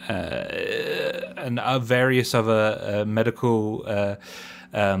various other medical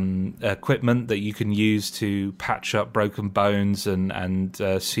equipment that you can use to patch up broken bones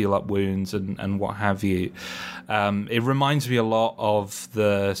and seal up wounds and what have you. It reminds me a lot of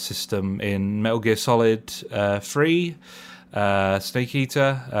the system in Metal Gear Solid 3, Snake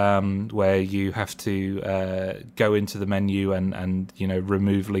Eater, where you have to go into the menu and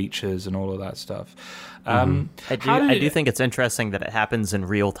remove leeches and all of that stuff. I do think it's interesting that it happens in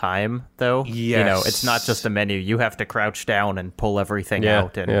real time, though. Yes. It's not just a menu. You have to crouch down and pull everything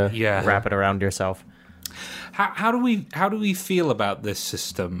out and wrap it around yourself. How do we feel about this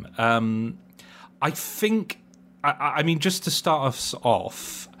system? I think, I mean, just to start us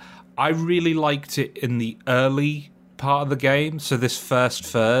off, I really liked it in the early part of the game. So this first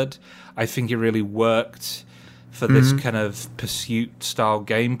third, I think it really worked for this kind of pursuit style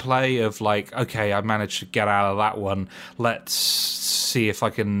gameplay of like, okay, I managed to get out of that one. Let's see if I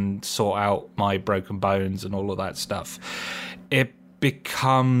can sort out my broken bones and all of that stuff. It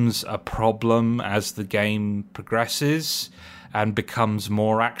becomes a problem as the game progresses and becomes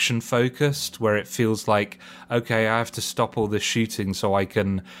more action focused, where it feels like, okay, I have to stop all this shooting so I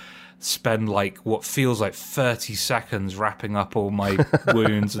can spend like what feels like 30 seconds wrapping up all my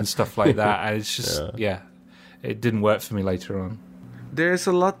wounds and stuff like that. And it's just, it didn't work for me later on. There's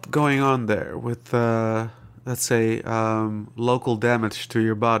a lot going on there with, let's say, local damage to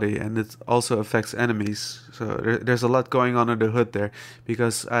your body, and it also affects enemies. So there's a lot going on under the hood there,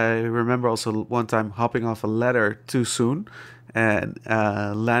 because I remember also one time hopping off a ladder too soon and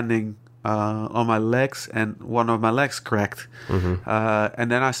landing on my legs, and one of my legs cracked.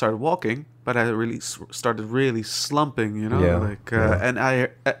 And then I started walking, but I really started really slumping, and I,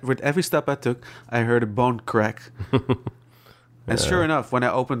 with every step I took, I heard a bone crack. And sure enough, when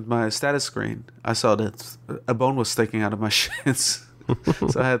I opened my status screen, I saw that a bone was sticking out of my shins.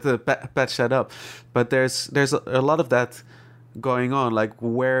 So I had to patch that up. But there's a lot of that going on, like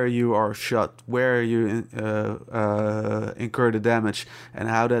where you are shot, where you incur the damage, and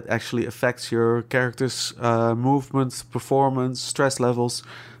how that actually affects your character's movements, performance, stress levels.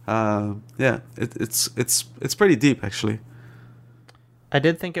 It's pretty deep, actually. I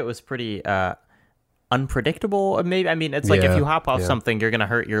did think it was pretty unpredictable. Maybe, I mean, it's like if you hop off something, you're gonna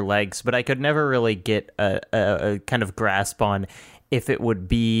hurt your legs. But I could never really get a kind of grasp on if it would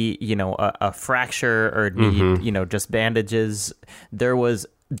be, a fracture or need, just bandages. There was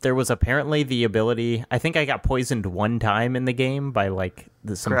apparently the ability. I think I got poisoned one time in the game by like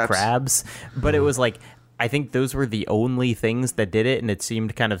some crabs, but it was like, I think those were the only things that did it, and it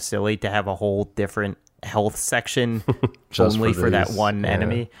seemed kind of silly to have a whole different health section only for that one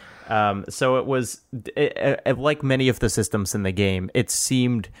enemy. So it was like many of the systems in the game, it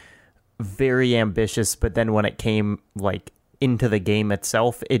seemed very ambitious, but then when it came like into the game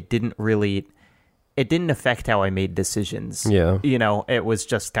itself, it didn't affect how I made decisions. It was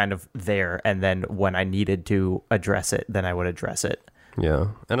just kind of there, and then when I needed to address it, then I would address it.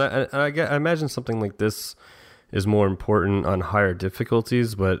 And I imagine something like this is more important on higher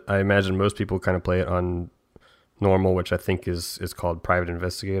difficulties, but I imagine most people kind of play it on normal, which I think is called Private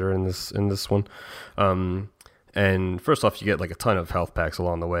Investigator in this one. And first off, you get like a ton of health packs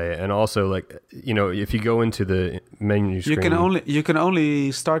along the way, and also like if you go into the menu screen, you can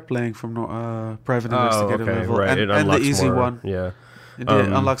only start playing from Private Investigator level, right. and the easy more, one. It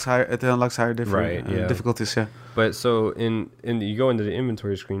unlocks higher. It unlocks higher Right, yeah. difficulties. Yeah. But so in you go into the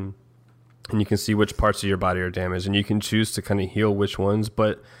inventory screen, and you can see which parts of your body are damaged, and you can choose to kind of heal which ones.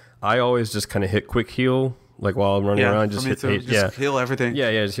 But I always just kind of hit quick heal, like while I'm running around, just heal everything.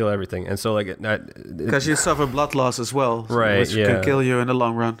 Yeah, just heal everything. And so like because you suffer blood loss as well, right? Which can kill you in the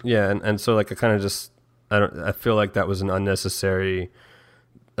long run. Yeah, and so like I kind of just I feel like that was an unnecessary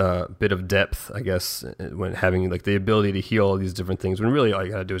bit of depth, I guess, when having like the ability to heal all these different things, when really all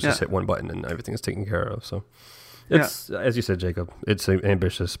you gotta do is just hit one button and everything is taken care of. So it's as you said, Jacob, it's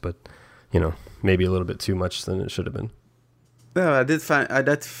ambitious, but maybe a little bit too much than it should have been. No, I did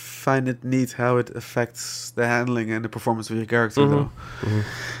find it neat how it affects the handling and the performance of your character, though.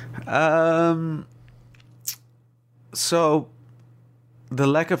 Mm-hmm. So the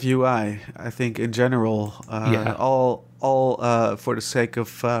lack of UI, I think, in general, all for the sake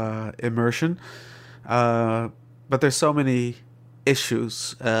of immersion, but there's so many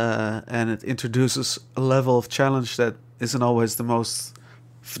issues, and it introduces a level of challenge that isn't always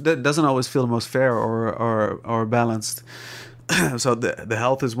that doesn't always feel the most fair or balanced. So the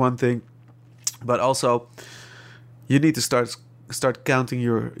health is one thing, but also you need to start counting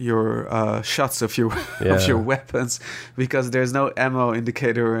your shots of your of your weapons, because there's no ammo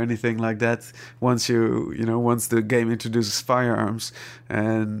indicator or anything like that once once the game introduces firearms.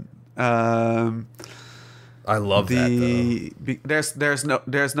 And I love that though. There's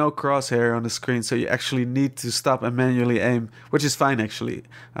no crosshair on the screen, so you actually need to stop and manually aim, which is fine actually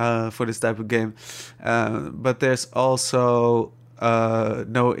for this type of game. But there's also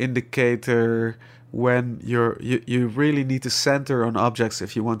no indicator when you really need to center on objects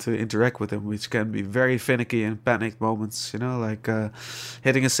if you want to interact with them, which can be very finicky in panicked moments, like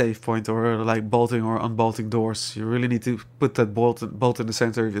hitting a save point or like bolting or unbolting doors. You really need to put that bolt in the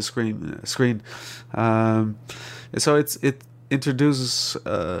center of your screen. So it introduces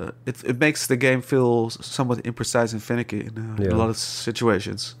it makes the game feel somewhat imprecise and finicky in a lot of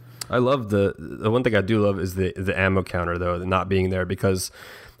situations. I love the one thing I do love is the ammo counter, though, not being there, because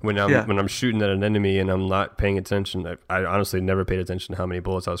when I'm shooting at an enemy and I'm not paying attention, I honestly never paid attention to how many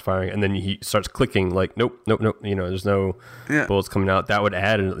bullets I was firing, and then he starts clicking like nope, there's no bullets coming out. That would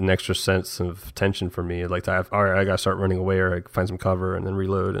add an extra sense of tension for me. Like I gotta start running away, or I find some cover and then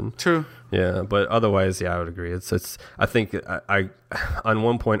reload. And true. Yeah, but otherwise, I would agree. It's. I think I on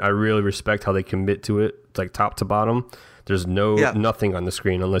one point I really respect how they commit to it. It's like top to bottom. There's nothing on the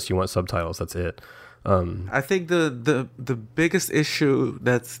screen unless you want subtitles. That's it. I think the biggest issue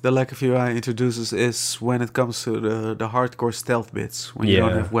that the lack of UI introduces is when it comes to the hardcore stealth bits, when you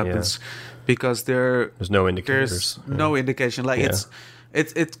don't have weapons, because there's no indicators. There's no indication. Like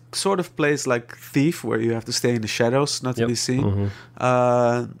it sort of plays like Thief, where you have to stay in the shadows not to be seen.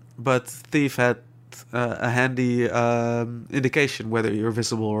 Mm-hmm. But Thief had a handy indication whether you're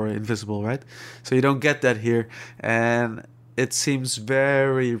visible or invisible, right? So you don't get that here, and it seems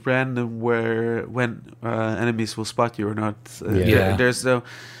very random when enemies will spot you or not. There's the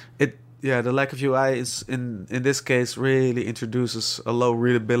lack of UI is in this case really introduces a low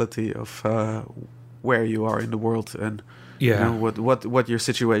readability of where you are in the world and what your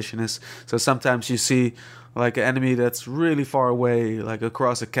situation is. So sometimes you see like an enemy that's really far away, like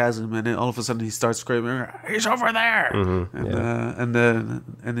across a chasm, and then all of a sudden he starts screaming, "He's over there!"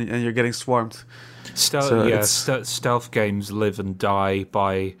 Mm-hmm. And you're getting swarmed. Stealth games live and die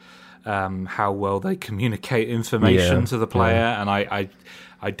by how well they communicate information to the player, and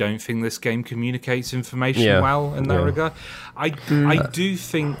I don't think this game communicates information well in that regard. I do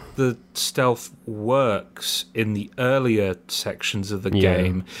think the stealth works in the earlier sections of the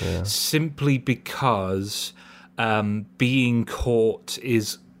game simply because being caught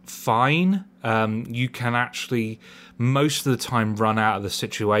is fine. You can actually most of the time run out of the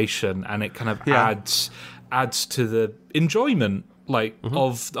situation, and it kind of adds to the enjoyment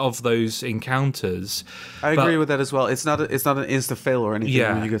of those encounters. I agree with that as well. It's not an insta fail or anything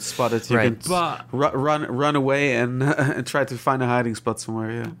when you get spotted. You can run away and try to find a hiding spot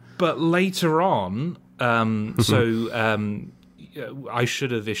somewhere. Yeah. But later on, I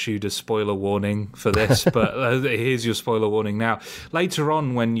should have issued a spoiler warning for this, but here's your spoiler warning now. Later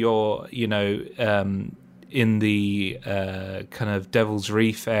on, when you're in the kind of Devil's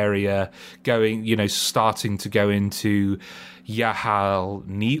Reef area, starting to go into Yahal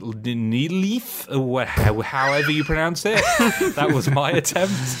Neeleaf, however you pronounce it. That was my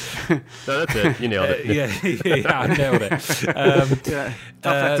attempt. No, that's it. You nailed it. Yeah, I nailed it. Tough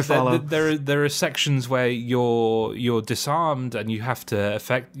act to follow. There are sections where you're disarmed and you have to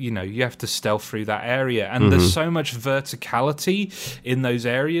you have to stealth through that area, and there's so much verticality in those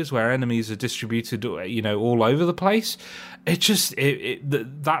areas where enemies are distributed, all over the place.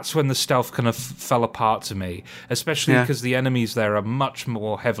 That's when the stealth kind of fell apart to me, especially because the enemies there are much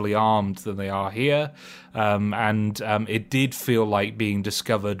more heavily armed than they are here. It did feel like being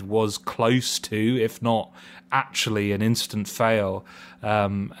discovered was close to, if not actually, an instant fail.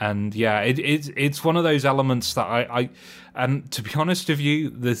 It's one of those elements that I and to be honest with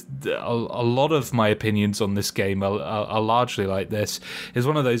you, a lot of my opinions on this game are largely like this. Is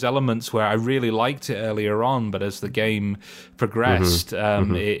one of those elements where I really liked it earlier on, but as the game progressed,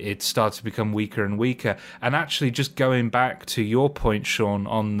 it started to become weaker and weaker. And actually, just going back to your point, Sean,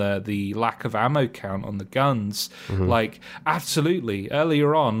 on the lack of ammo count on the guns, like absolutely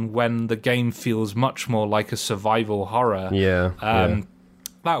earlier on when the game feels much more like a survival horror.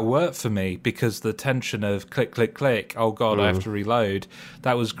 That worked for me because the tension of click, click, click, oh God, I have to reload,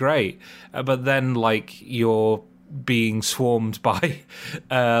 that was great. But then, like, you're being swarmed by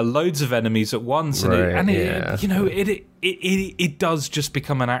loads of enemies at once, and it does just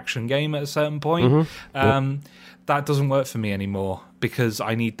become an action game at a certain point. That doesn't work for me anymore because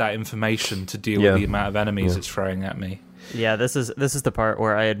I need that information to deal with the amount of enemies it's throwing at me. Yeah, this is the part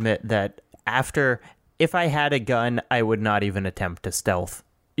where I admit that if I had a gun, I would not even attempt to stealth.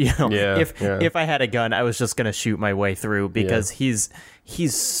 If I had a gun, I was just gonna shoot my way through because he's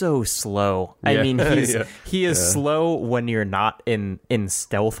so slow. I mean, he is slow when you're not in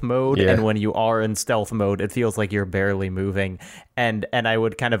stealth mode, and when you are in stealth mode, it feels like you're barely moving. And I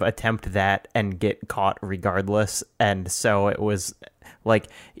would kind of attempt that and get caught regardless. And so it was like,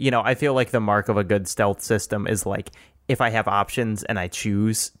 I feel like the mark of a good stealth system is like, if I have options and I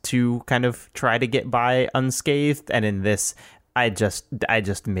choose to kind of try to get by unscathed, and in this, I just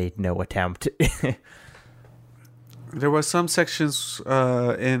made no attempt. There were some sections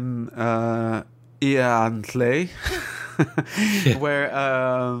in Iantley where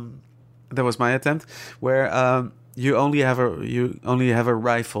that was my attempt, where you only have a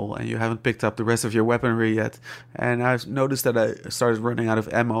rifle and you haven't picked up the rest of your weaponry yet, and I've noticed that I started running out of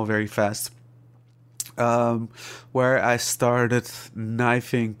ammo very fast. Where I started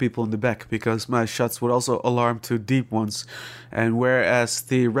knifing people in the back because my shots would also alarm to deep ones, and whereas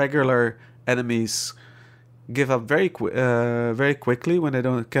the regular enemies give up very quickly when they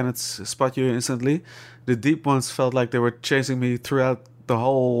cannot spot you instantly, the deep ones felt like they were chasing me throughout the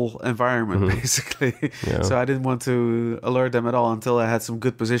whole environment basically. So I didn't want to alert them at all until I had some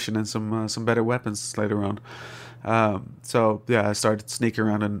good position and some better weapons later on. I started sneaking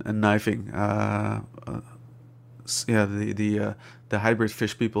around and knifing the hybrid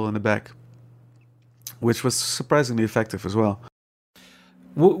fish people in the back, which was surprisingly effective as well.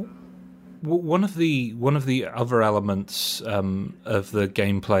 One of the other elements of the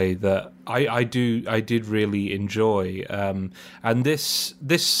gameplay that I did really enjoy, and this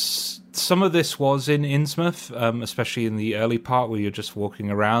some of this was in Innsmouth, especially in the early part where you're just walking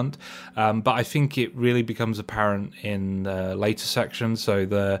around, but I think it really becomes apparent in later sections. So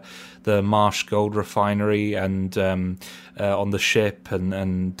the Marsh Gold Refinery and on the ship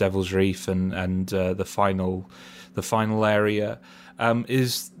and Devil's Reef and the final area.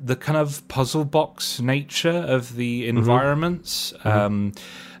 Is the kind of puzzle box nature of the environments.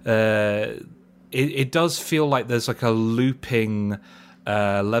 It does feel like there's like a looping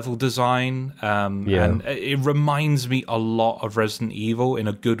level design, and it reminds me a lot of Resident Evil in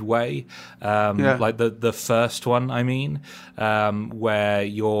a good way, like the first one, I mean, where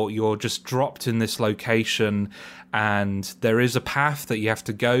you're just dropped in this location and there is a path that you have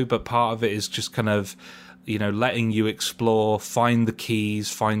to go, but part of it is just kind of letting you explore, find the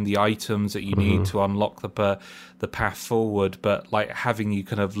keys, find the items that you need to unlock the path forward, but like having you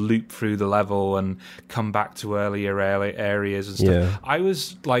kind of loop through the level and come back to earlier areas and stuff. I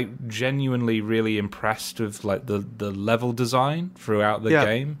was like genuinely really impressed with like the level design throughout the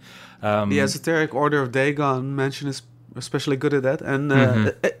game. The Esoteric Order of Dagon mention is especially good at that, and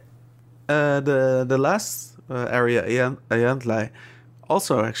the last area, Iantley,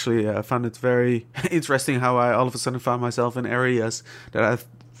 also actually found it very interesting how I all of a sudden found myself in areas that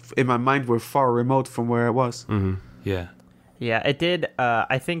in my mind were far remote from where I was. Yeah, it did.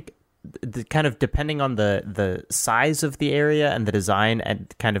 I think kind of depending on the size of the area and the design,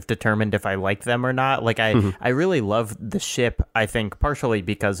 and kind of determined if I liked them or not. Like I really loved the ship, I think partially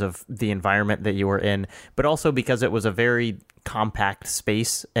because of the environment that you were in, but also because it was a very compact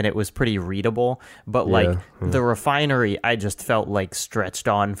space and it was pretty readable. But the refinery, I just felt like stretched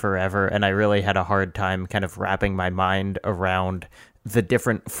on forever, and I really had a hard time kind of wrapping my mind around the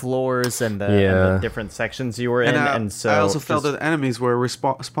different floors and the different sections you were in. And so I also felt that enemies were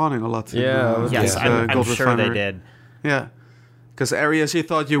spawning a lot. Yes, I'm sure they did. Yeah, because areas you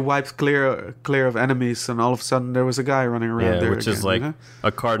thought you wiped clear of enemies, and all of a sudden there was a guy running around there which again, is like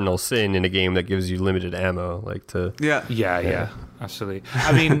a cardinal sin in a game that gives you limited ammo. Yeah, absolutely.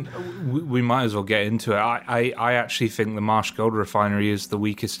 I mean, we might as well get into it. I actually think the Marsh Gold Refinery is the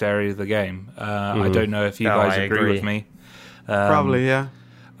weakest area of the game. I don't know if you guys agree with me. Probably, yeah.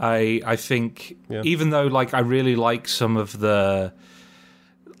 I think even though I really like some of the,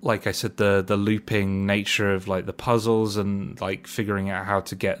 like I said, the looping nature of the puzzles and figuring out how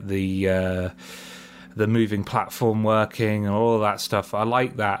to get the moving platform working and all of that stuff. I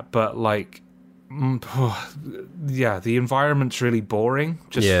like that, but the environment's really boring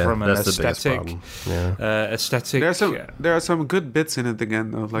just from an aesthetic. Aesthetic. There are some good bits in it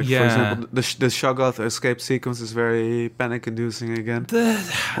again, though. For example, the Shoggoth escape sequence is very panic-inducing again.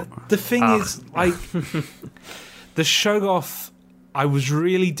 The thing is, the Shoggoth, I was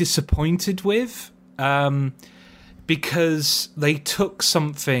really disappointed with, because they took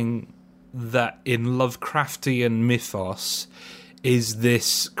something that in Lovecraftian mythos is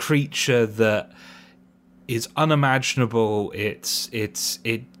this creature that is unimaginable. It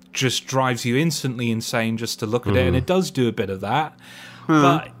just drives you instantly insane just to look at it, and it does do a bit of that.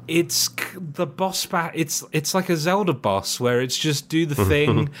 But it's the boss it's like a Zelda boss where it's just do the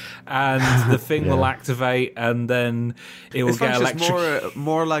thing and the thing will activate, and then it will get electric.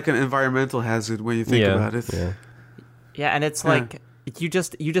 More like an environmental hazard when you think about it. And it's like you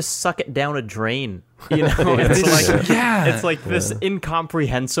just suck it down a drain. It's like this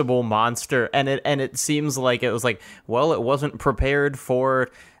incomprehensible monster, and it seems like it was it wasn't prepared for,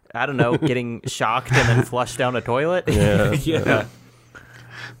 I don't know, getting shocked and then flushed down a toilet.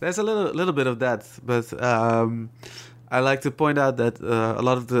 There's a little bit of that, but I like to point out that a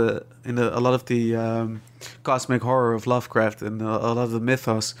lot of the cosmic horror of Lovecraft and a lot of the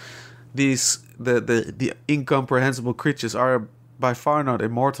mythos, the incomprehensible creatures are by far not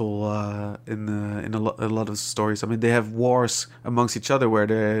immortal in a lot of stories. I mean, they have wars amongst each other where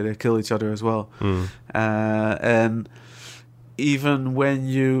they kill each other as well. And even when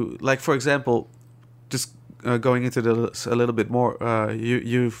you, for example, just going into this a little bit more,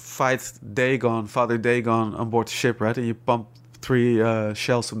 you fight Dagon, Father Dagon on board the ship, right? And you pump 3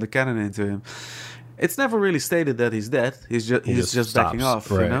 shells from the cannon into him. It's never really stated that he's dead. He's just backing off,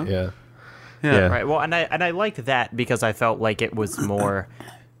 right, Yeah. Right. Well, and I liked that because I felt like it was more,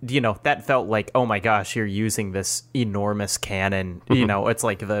 that felt like, oh my gosh, you're using this enormous cannon. It's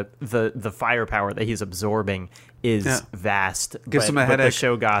like the firepower that he's absorbing is vast. Gives him a headache. The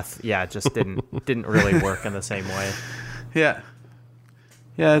Shoggoth, just didn't really work in the same way. Yeah,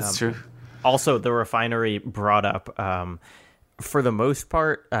 it's true. Also, the refinery brought up, for the most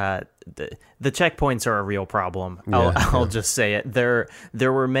part, the checkpoints are a real problem. I'll just say it. There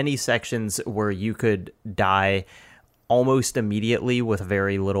were many sections where you could die almost immediately with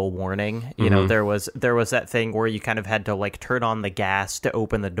very little warning. There was that thing where you kind of had to turn on the gas to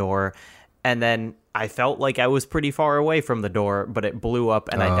open the door, and then I felt like I was pretty far away from the door, but it blew up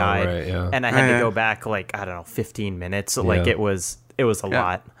and I died. Right, and I had to go back I don't know, 15 minutes. It was a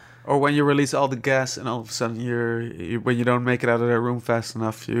lot. Or when you release all the gas and all of a sudden when you don't make it out of that room fast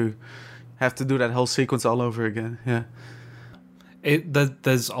enough, you have to do that whole sequence all over again. Yeah.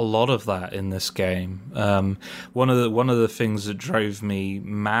 There's a lot of that in this game. One of the things that drove me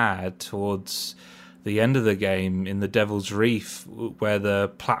mad towards the end of the game in the Devil's Reef, where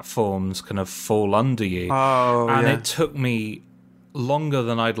the platforms kind of fall under you, it took me longer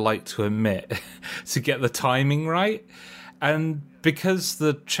than I'd like to admit to get the timing right. And because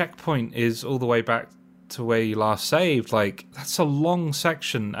the checkpoint is all the way back to where you last saved, that's a long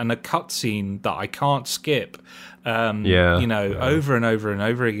section and a cutscene that I can't skip. Over and over and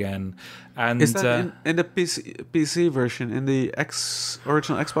over again. And is that in the PC version? In the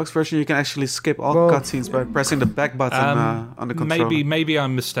original Xbox version, you can actually skip all cutscenes by pressing the back button on the controller. Maybe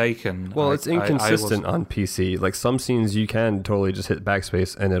I'm mistaken. Well, it's inconsistent on PC. Some scenes you can totally just hit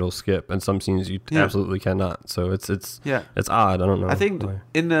backspace and it'll skip, and some scenes you absolutely cannot. So it's odd. I don't know. I think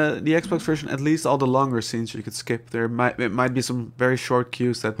in the Xbox version, at least all the longer scenes you could skip. It might be some very short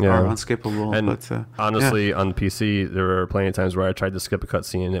cues that are unskippable. And honestly, on PC, PC, there were plenty of times where I tried to skip a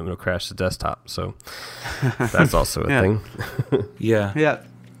cutscene and it would crash the desktop. So that's also a thing. Yeah.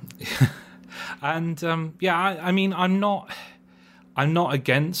 And I mean, I'm not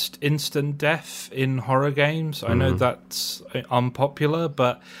against instant death in horror games. I know that's unpopular,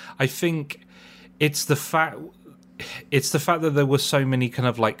 but I think it's the fact that there were so many kind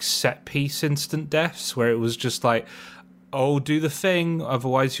of like set piece instant deaths where it was just like, oh, do the thing,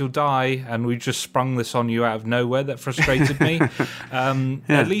 otherwise you'll die, and we just sprung this on you out of nowhere. That frustrated me.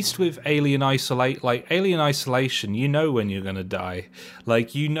 At least with Alien Isolation, you know when you're going to die.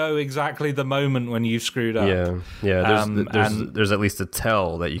 Like, you know exactly the moment when you've screwed up. There's at least a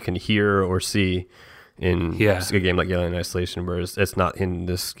tell that you can hear or see in a game like Alien Isolation, whereas it's not in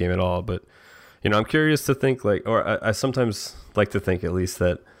this game at all. But, I'm curious to think, like, or I sometimes like to think at least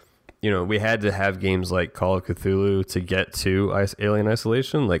that, we had to have games like Call of Cthulhu to get to Alien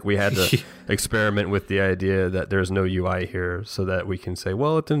Isolation. Like, we had to experiment with the idea that there's no UI here so that we can say,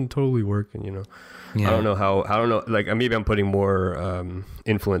 well, it didn't totally work. And, I don't know. Like, maybe I'm putting more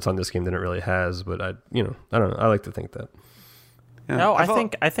influence on this game than it really has, but I don't know. I like to think that. Yeah. No,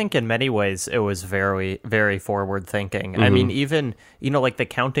 I think in many ways it was very, very forward thinking. I mean, even like the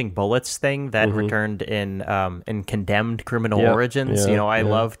counting bullets thing that returned in Condemned Criminal Origins. I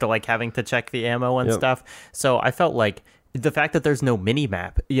loved like having to check the ammo and stuff. So I felt like the fact that there's no mini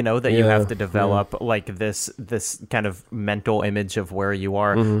map, that you have to develop like this kind of mental image of where you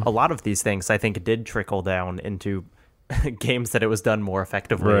are. A lot of these things I think did trickle down into games that it was done more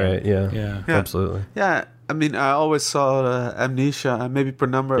effectively. Right. Yeah. Absolutely. Yeah. I mean, I always saw Amnesia and maybe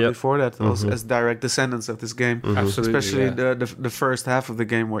Penumbra before that as direct descendants of this game. Absolutely, especially the first half of the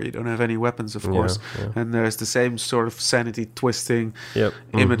game where you don't have any weapons, of course. And there's the same sort of sanity twisting,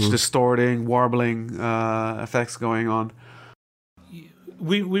 image distorting, warbling effects going on.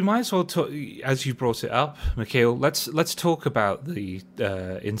 We might as well talk, as you brought it up, Mikhail. Let's talk about the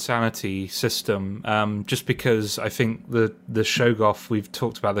insanity system, just because I think the Shoggoth, we've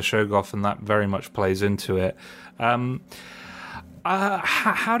talked about the Shoggoth, and that very much plays into it. How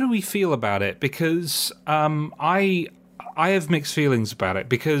do we feel about it? Because I have mixed feelings about it,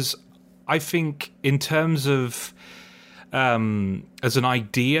 because I think in terms of as an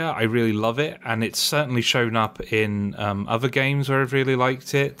idea, I really love it, and it's certainly shown up in other games where I've really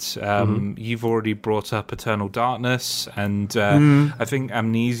liked it. You've already brought up Eternal Darkness, and I think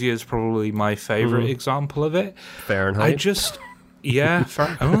Amnesia is probably my favorite example of it. Fahrenheit.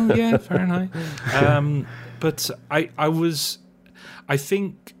 Fahrenheit. But I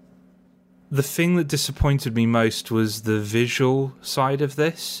think the thing that disappointed me most was the visual side of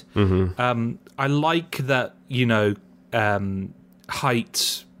this. I like that,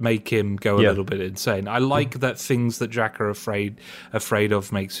 heights make him go a little bit insane. I like that things that Jack are afraid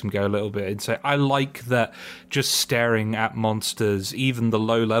of makes him go a little bit insane. I like that just staring at monsters, even the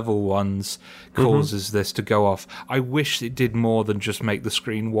low-level ones, causes this to go off. I wish it did more than just make the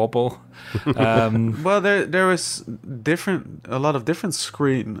screen wobble. Well, there was a lot of different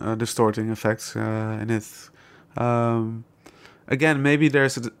screen distorting effects in it. Again, maybe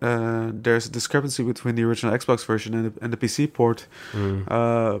there's a discrepancy between the original Xbox version and the PC port,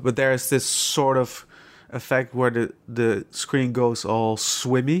 but there's this sort of effect where the screen goes all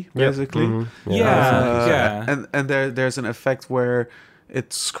swimmy, basically. And there's an effect where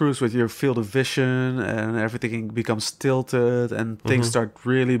it screws with your field of vision and everything becomes tilted and things start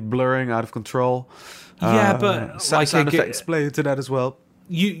really blurring out of control. But sound effects play into that as well.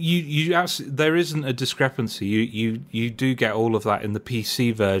 You absolutely, there isn't a discrepancy. You do get all of that in the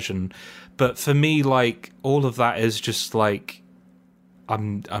PC version, but for me, like, all of that is just like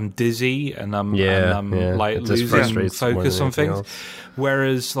I'm dizzy and I'm like losing focus on things. Else.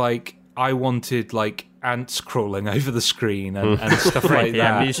 Whereas like I wanted like ants crawling over the screen and stuff like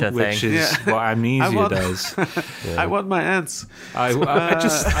that, Amnesia which thing. is what Amnesia does. I want my ants. I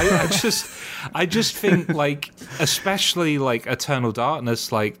just think, like, especially like Eternal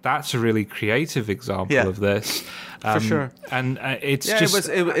Darkness, like that's a really creative example of this, for sure. And it's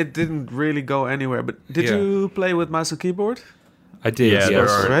it didn't really go anywhere. But did you play with mouse and keyboard? I did. Yeah,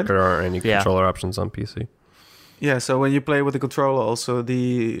 Yes. there aren't any controller options on PC. Yeah, so when you play with the controller, also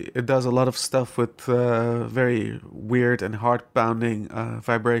it does a lot of stuff with very weird and heart-pounding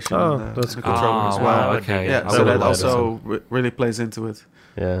vibration on the controller as well. Wow, okay. Yeah, so that also really plays into it.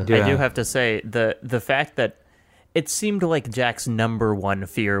 Yeah. I do have to say the fact that it seemed like Jack's number one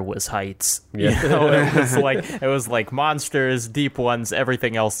fear was heights. Yeah. It was like monsters, deep ones,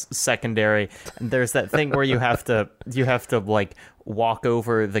 everything else secondary. And there's that thing where you have to like walk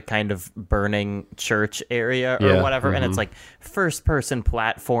over the kind of burning church area or Yeah, whatever, and it's like first person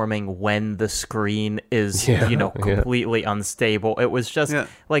platforming when the screen is completely unstable. It was just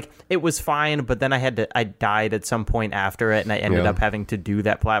like, it was fine, but then I died at some point after it, and I ended up having to do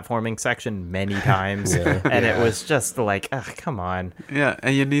that platforming section many times, and it was just like, ugh, come on. Yeah,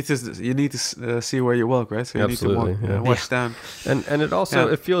 and you need to see where you walk, right? So you Absolutely, need to watch down. And it also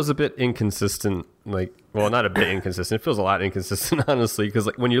it feels a bit inconsistent. Like, well, not a bit inconsistent. It feels a lot inconsistent, honestly, because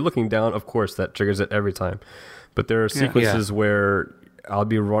like when you're looking down, of course that triggers it every time. But there are sequences where I'll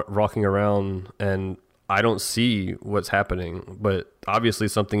be rocking around and I don't see what's happening, but obviously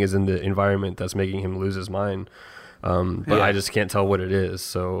something is in the environment that's making him lose his mind. But I just can't tell what it is.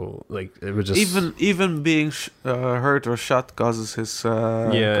 So like it was just even being hurt or shot causes his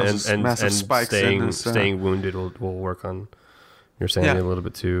and massive spikes in his, staying wounded will work on your sanity a little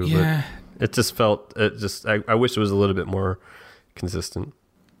bit too. But it just felt I wish it was a little bit more consistent.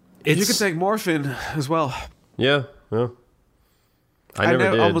 You could take morphine as well. Yeah.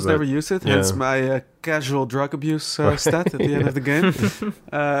 I almost never use it. Hence my casual drug abuse stat at the end of the game.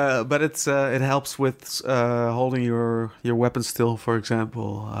 But it helps with holding your weapon still, for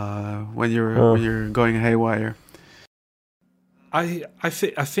example, when you're going haywire. I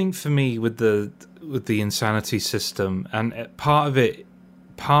think for me with the insanity system, and part of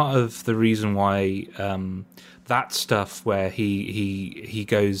the reason why that stuff where he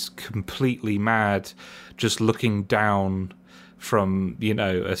goes completely mad just looking down from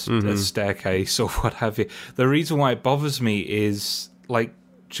a staircase or what have you. The reason why it bothers me is like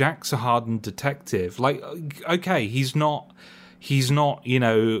Jack's a hardened detective. Like, okay, he's not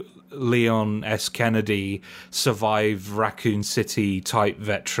Leon S. Kennedy survive Raccoon City type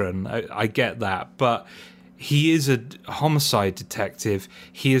veteran. I get that, but he is a homicide detective.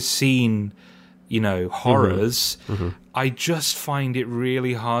 He has seen horrors. I just find it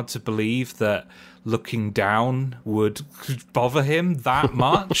really hard to believe that looking down would bother him that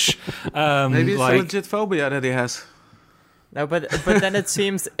much. Maybe it's a legit phobia that he has. No, but then it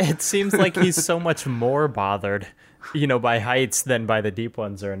seems like he's so much more bothered, by heights than by the deep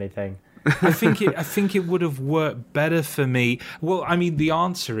ones or anything. I think it would have worked better for me. Well, I mean, the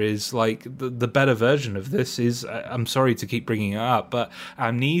answer is like the better version of this is, I'm sorry to keep bringing it up, but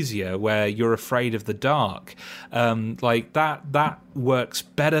Amnesia, where you're afraid of the dark, like that works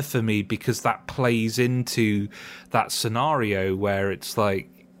better for me because that plays into that scenario where it's like,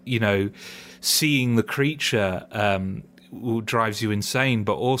 seeing the creature drives you insane,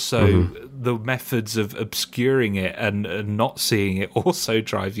 but also the methods of obscuring it and not seeing it also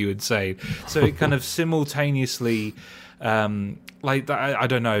drive you insane. So it kind of simultaneously, like that. I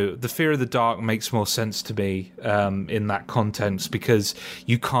don't know. The fear of the dark makes more sense to me in that context because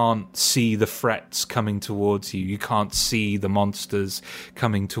you can't see the threats coming towards you. You can't see the monsters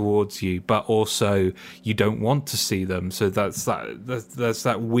coming towards you, but also you don't want to see them. So that's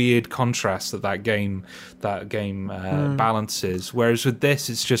that weird contrast that game balances. Whereas with this,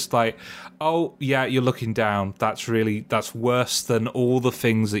 it's just like, oh yeah, you're looking down. That's worse than all the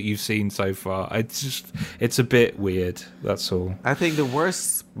things that you've seen so far. It's a bit weird. That's all. I think the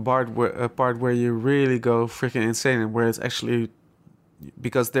worst part where you really go freaking insane and where it's actually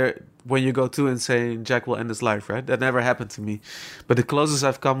because when you go too insane, Jack will end his life, right? That never happened to me, but the closest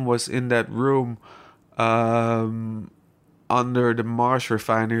I've come was in that room under the Mars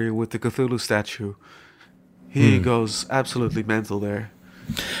refinery with the Cthulhu statue. He goes absolutely mental there.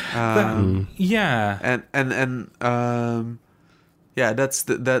 That's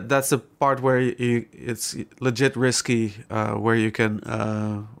the part where it's legit risky, where you can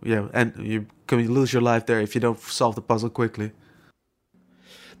and you can lose your life there if you don't solve the puzzle quickly.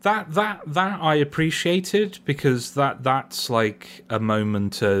 That I appreciated because that's like a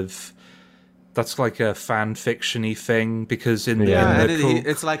moment of. That's like a fan fiction-y thing because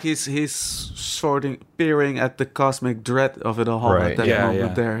it's like he's peering at the cosmic dread of it all at that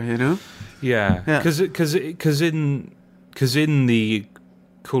moment there, because in the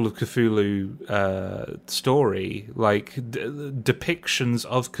Call of Cthulhu story, like depictions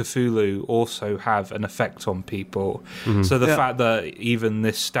of Cthulhu also have an effect on people. So the fact that even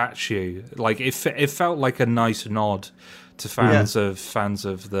this statue, like it felt like a nice nod to fans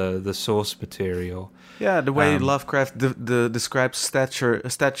of the source material. Yeah, the way Lovecraft describes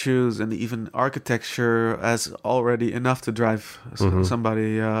statues and even architecture as already enough to drive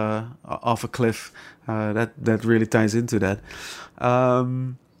somebody off a cliff. That really ties into that.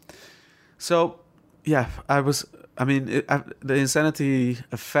 The insanity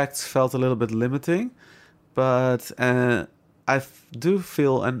effects felt a little bit limiting, but I do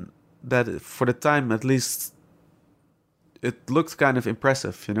feel that for the time at least, it looked kind of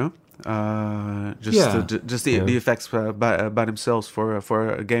impressive, you know. The effects by themselves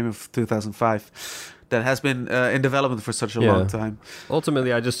for a game of 2005 that has been in development for such a long time.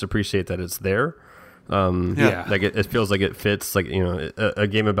 Ultimately, I just appreciate that it's there. Like it feels like it fits. Like, you know, a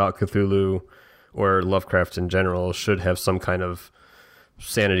game about Cthulhu or Lovecraft in general should have some kind of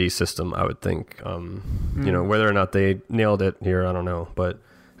sanity system, I would think. You know, whether or not they nailed it here, I don't know, but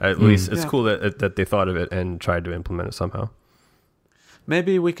at least it's cool that they thought of it and tried to implement it somehow.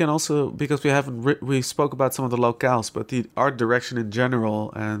 Maybe we can also, because we spoke about some of the locales, but the art direction in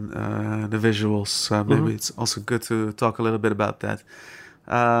general and the visuals, maybe it's also good to talk a little bit about that.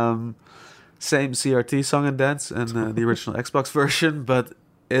 Same CRT song and dance and the original Xbox version, but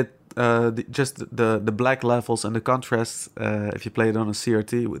the black levels and the contrast, if you play it on a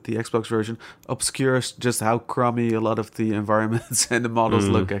CRT with the Xbox version, obscures just how crummy a lot of the environments and the models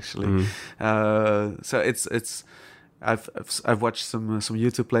look actually. So it's I've watched some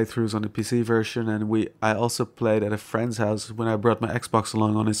YouTube playthroughs on the PC version, and I also played at a friend's house when I brought my Xbox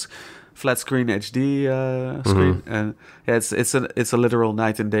along on his flat screen HD screen, and it's a literal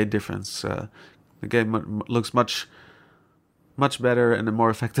night and day difference. The game looks much better and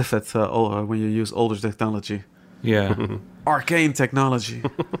more effective at when you use older technology. Yeah, arcane technology.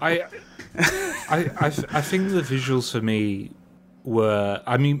 I think the visuals for me were,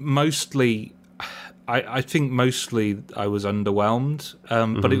 I mean, mostly. I think mostly I was underwhelmed,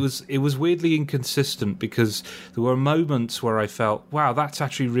 but it was weirdly inconsistent because there were moments where I felt, wow, that's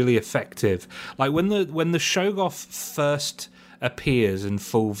actually really effective. Like when the Shoggoth first appears in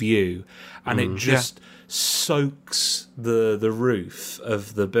full view, and it just soaks the roof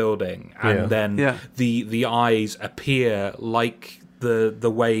of the building, and then the eyes appear like the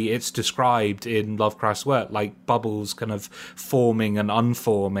way it's described in Lovecraft's work, like bubbles kind of forming and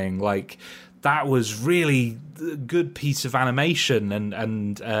unforming, like. That was really a good piece of animation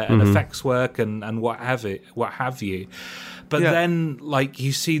and effects work and what have you. But then, like,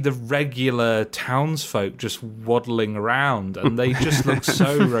 you see the regular townsfolk just waddling around, and they just look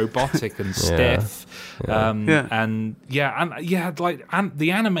so robotic and stiff. And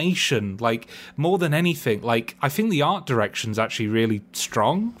the animation, like, more than anything, like, I think the art direction's actually really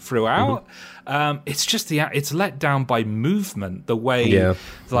strong throughout. It's just it's let down by movement, the way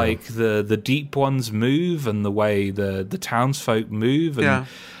the deep ones move and the way the townsfolk move,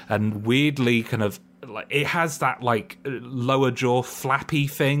 and weirdly kind of. Like, it has that like lower jaw flappy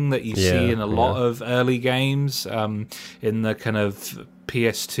thing that you see in a lot of early games, in the kind of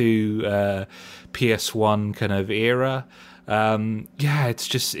PS2, PS1 kind of era.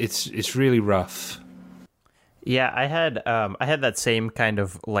 It's really rough. Yeah, I had that same kind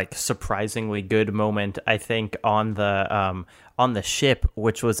of like surprisingly good moment, I think, on the ship,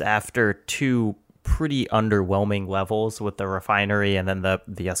 which was after two pretty underwhelming levels with the refinery and then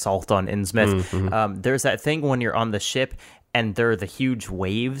the assault on Innsmouth. There's that thing when you're on the ship and there are the huge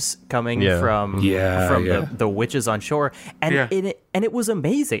waves coming from the witches on shore, and it was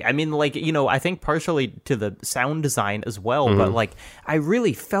amazing. I mean, like, you know, I think partially to the sound design as well, but like I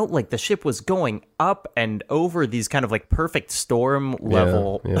really felt like the ship was going up and over these kind of like perfect storm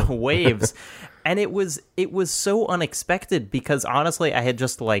level waves, and it was so unexpected because honestly I had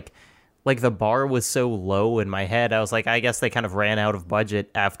just like the bar was so low in my head. I was like, I guess they kind of ran out of budget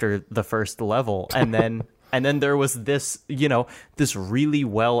after the first level. And then there was this, you know, this really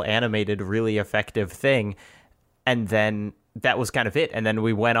well animated, really effective thing. And then that was kind of it. And then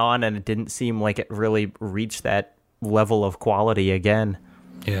we went on and it didn't seem like it really reached that level of quality again.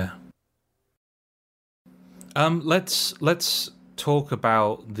 Yeah. Let's talk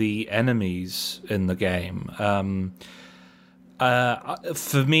about the enemies in the game.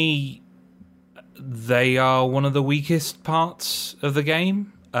 For me, they are one of the weakest parts of the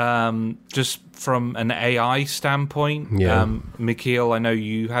game, just from an AI standpoint. Mikhail, I know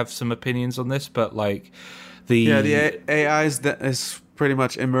you have some opinions on this, but like the AI is pretty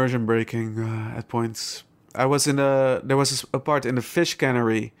much immersion breaking at points. There was a part in the fish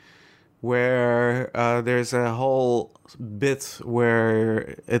cannery where there's a whole bit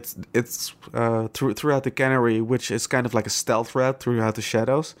where it's throughout the cannery, which is kind of like a stealth route throughout the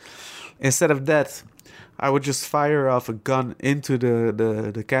shadows. Instead of that, I would just fire off a gun into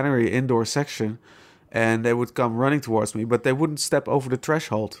the cannery indoor section, and they would come running towards me, but they wouldn't step over the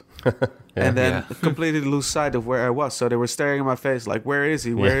threshold. And then completely lose sight of where I was. So they were staring in my face like, where is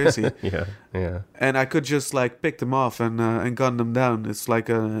he? Where is he? And I could just like pick them off and gun them down. It's like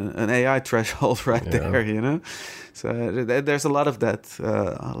an AI threshold there, you know? So there's a lot of that,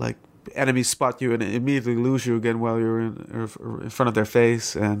 like enemies spot you and immediately lose you again while you're in front of their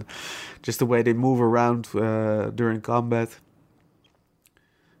face, and just the way they move around during combat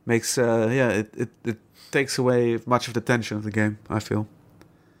makes it takes away much of the tension of the game, I feel.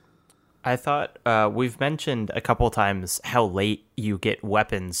 I thought we've mentioned a couple times how late you get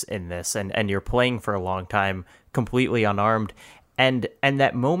weapons in this, and you're playing for a long time completely unarmed, and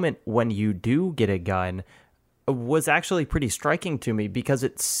that moment when you do get a gun was actually pretty striking to me, because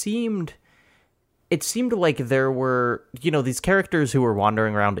it seemed like there were, these characters who were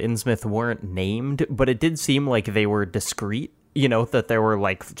wandering around Innsmouth weren't named, but it did seem like they were discreet. That there were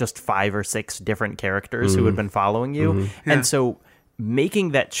like just 5 or 6 different characters who had been following you, Yeah. and so making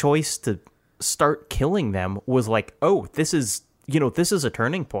that choice to start killing them was like, oh, this is a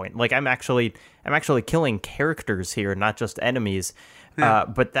turning point. Like I'm actually killing characters here, not just enemies. Yeah.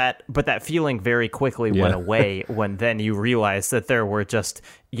 But that feeling very quickly went away when then you realize that there were just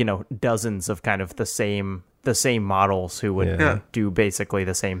dozens of kind of the same models who would do basically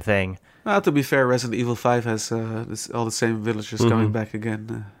the same thing. Well, to be fair, Resident Evil 5 has all the same villagers coming back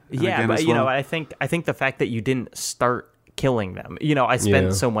again. Yeah, but I think the fact that you didn't start killing them. I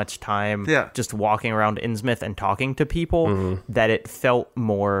spent so much time just walking around Innsmouth and talking to people that it felt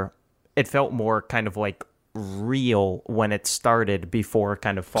more kind of like real when it started before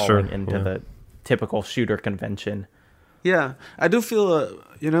kind of falling into the typical shooter convention. Yeah, I do feel a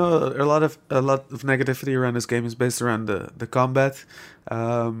lot of negativity around this game is based around the combat,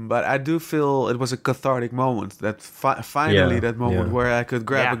 but I do feel it was a cathartic moment. That finally that moment where I could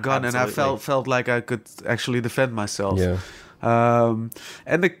grab a gun absolutely. and I felt like I could actually defend myself. Yeah.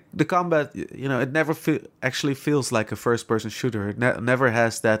 And the combat, it never actually feels like a first person shooter. It never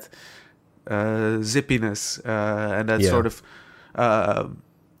has that zippiness and that sort of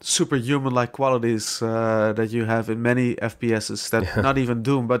superhuman-like qualities that you have in many FPSs, that not even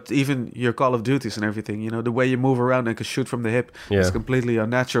Doom, but even your Call of Duties and everything. The way you move around and can shoot from the hip is completely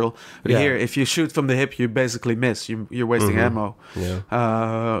unnatural. But here, if you shoot from the hip, you basically miss. You're wasting ammo.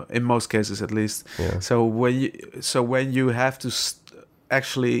 Yeah. In most cases, at least. Yeah. So when you have to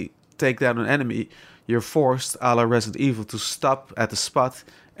actually take down an enemy, you're forced, a la Resident Evil, to stop at the spot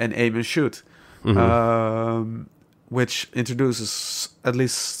and aim and shoot. Which introduces at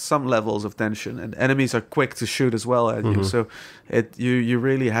least some levels of tension, and enemies are quick to shoot as well at you. So you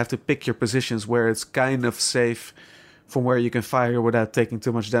really have to pick your positions where it's kind of safe from where you can fire without taking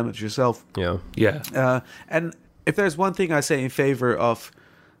too much damage yourself. Yeah. And if there's one thing I say in favor of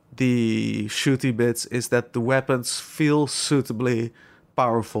the shooty bits, is that the weapons feel suitably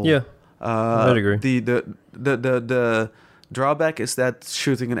powerful. Yeah, I'd agree. The drawback is that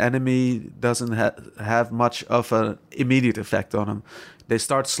shooting an enemy doesn't have much of an immediate effect on them. They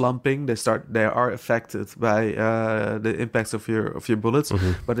start slumping. They are affected by the impacts of your bullets,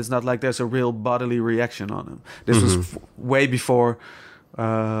 but it's not like there's a real bodily reaction on them. This was way before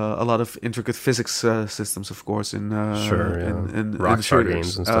a lot of intricate physics systems, of course, in Rockstar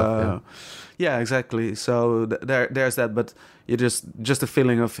games and stuff. Yeah, exactly. So there's that, but you just the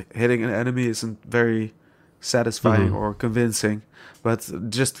feeling of hitting an enemy isn't very satisfying or convincing, but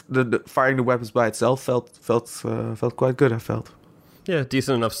just the firing the weapons by itself felt quite good. I felt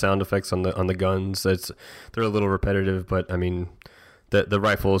decent enough sound effects on the guns. They're a little repetitive, but I mean the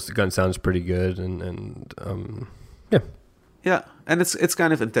rifles, the gun sounds pretty good, and and it's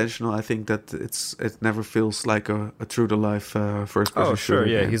kind of intentional. I think that it never feels like a true to life first person shooter.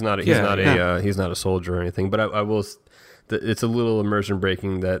 Yeah, he's not a soldier or anything, but I will. It's a little immersion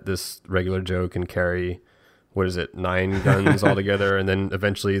breaking that this regular Joe can carry. What is it? 9 guns altogether, and then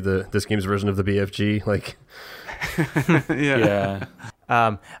eventually this game's version of the BFG. Like,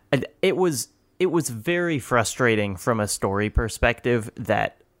 it was very frustrating from a story perspective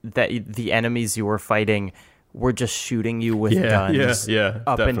that the enemies you were fighting were just shooting you with guns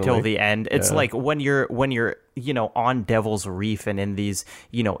up definitely. Until the end. It's like when you're on Devil's Reef and in these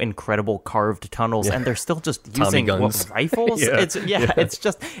incredible carved tunnels, and they're still just using rifles. It's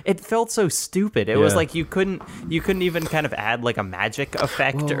just, it felt so stupid. It was like you couldn't even kind of add like a magic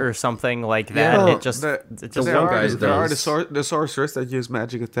effect or something like that. Well, There are the sorcerers that use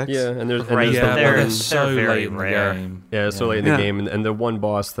magic attacks. Yeah, and there's they're so very late in the rare. game. Yeah, it's so late in the game, and the one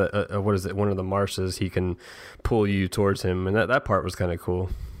boss that what is it? One of the marshes, he can pull you towards him, and that part was kind of cool.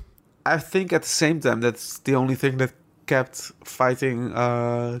 I think at the same time that's the only thing that kept fighting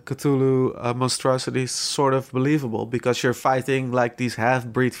Cthulhu monstrosities sort of believable, because you're fighting like these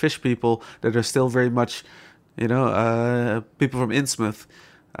half-breed fish people that are still very much, people from Innsmouth.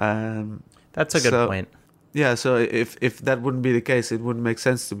 That's a good point. Yeah, so if that wouldn't be the case, it wouldn't make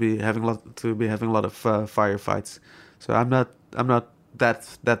sense to be having a lot of firefights. So I'm not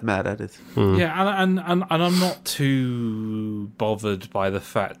that mad at it. Yeah, and I'm not too bothered by the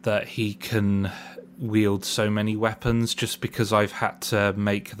fact that he can wield so many weapons, just because I've had to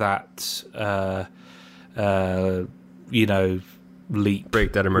make that leap,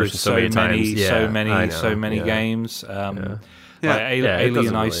 break that immersion with so many times. So many games.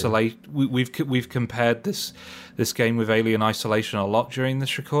 Alien Isolation. We've compared this game with Alien Isolation a lot during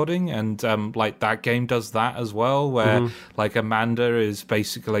this recording, and that game does that as well, where like Amanda is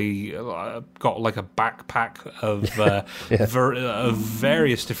basically got like a backpack of of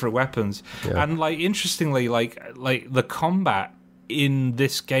various different weapons, and like interestingly, like the combat in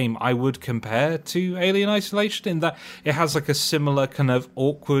this game I would compare to Alien Isolation in that it has like a similar kind of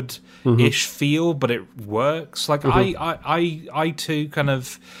awkward-ish feel, but it works. Like I too kind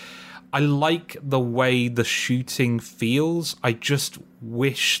of I like the way the shooting feels. I just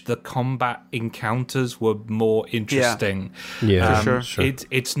wish the combat encounters were more interesting. For sure.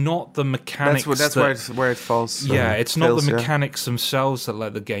 It's not the mechanics. That's where it falls. It's not the mechanics themselves that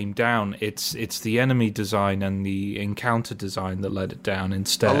let the game down. It's the enemy design and the encounter design that let it down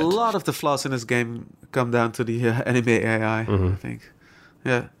instead. A lot of the flaws in this game come down to the enemy AI, I think.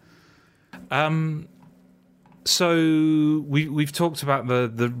 Yeah. So we've talked about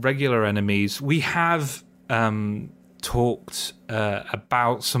the regular enemies. We have talked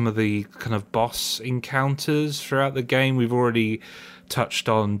about some of the kind of boss encounters throughout the game. We've already touched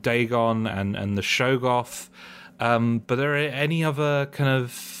on Dagon and the Shoggoth. But are there any other kind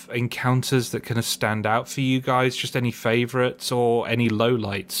of encounters that kind of stand out for you guys? Just any favorites or any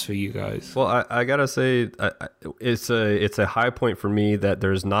lowlights for you guys? Well, I gotta say, it's a high point for me that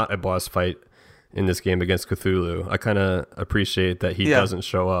there's not a boss fight in this game against Cthulhu. I kind of appreciate that he doesn't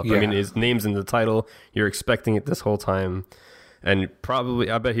show up. I mean, his name's in the title. You're expecting it this whole time. And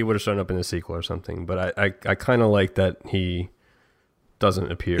probably, I bet he would have shown up in the sequel or something. But I kind of like that he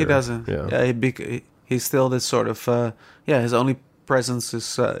doesn't appear. He doesn't. Yeah, he's still this sort of... his only presence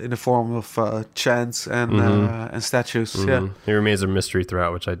is in the form of chants and statues. Yeah, he remains a mystery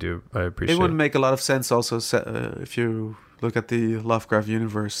throughout, which I appreciate. It wouldn't make a lot of sense also if you look at the Lovecraft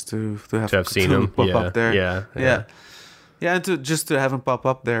universe to have seen him pop up there. Yeah, and to have him pop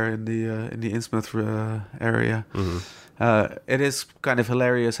up there in the Innsmouth area. It is kind of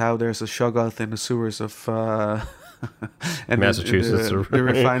hilarious how there's a Shoggoth in the sewers of and Massachusetts, the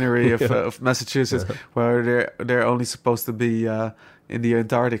refinery of Massachusetts, where they're only supposed to be in the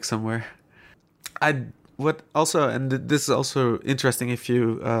Antarctic somewhere. This is also interesting if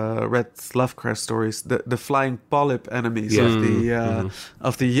you read Lovecraft stories. The flying polyp enemies of the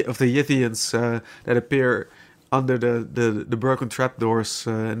Yithians that appear under the broken trapdoors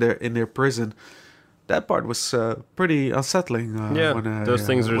in their prison. That part was pretty unsettling. Those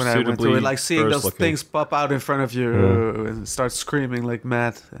things are suitably like seeing those things pop out in front of you and start screaming like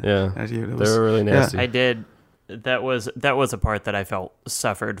mad at you. They were really nasty. I did. That was a part that I felt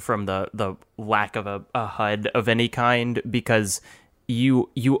suffered from the lack of a HUD of any kind, because you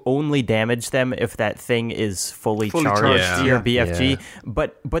only damage them if that thing is fully charged to your BFG.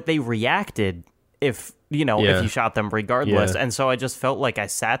 But they reacted if you shot them regardless. And so I just felt like I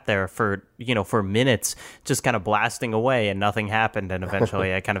sat there for minutes just kind of blasting away and nothing happened, and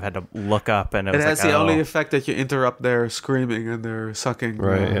eventually I kind of had to look up, and it was has the only effect that you interrupt their screaming and their sucking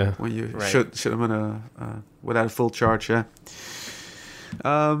when you shoot them in without a full charge.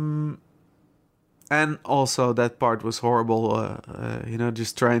 And also that part was horrible,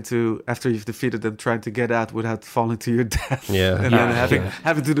 just trying to, after you've defeated them, trying to get out without falling to your death. And then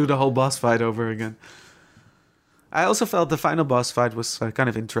having to do the whole boss fight over again. I also felt the final boss fight was kind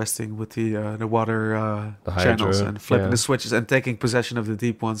of interesting with the water the channels and flipping the switches and taking possession of the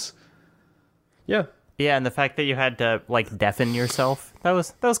deep ones. Yeah, and the fact that you had to like deafen yourself, that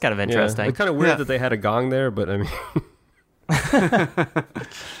was kind of interesting. It's kind of weird that they had a gong there, but I mean...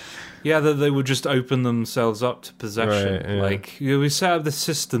 Yeah, that they would just open themselves up to possession. We set up the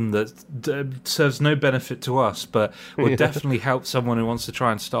system that serves no benefit to us, but will definitely help someone who wants to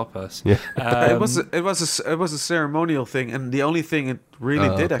try and stop us. It was a ceremonial thing, and the only thing it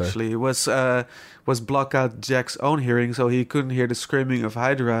really did actually was block out Jack's own hearing, so he couldn't hear the screaming of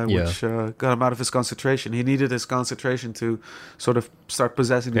Hydra, which got him out of his concentration. He needed his concentration to sort of start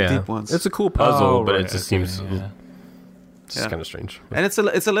possessing the deep ones. It's a cool puzzle, but it just seems... It's kind of strange. And it's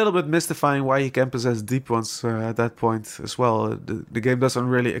a little bit mystifying why he can possess deep ones at that point as well. The game doesn't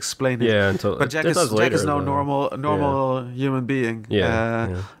really explain it. But Jack is no normal human being.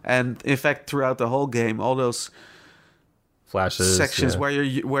 And in fact, throughout the whole game, all those flashes sections where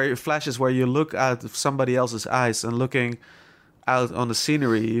you look at somebody else's eyes and looking out on the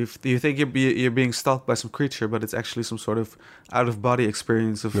scenery. You think you're being stalked by some creature, but it's actually some sort of out of body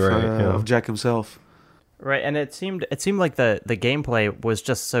experience of Jack himself. Right, and it seemed like the gameplay was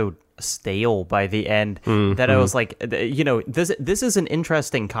just so stale by the end that I was like, this is an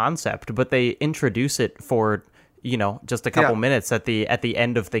interesting concept, but they introduce it for just a couple minutes at the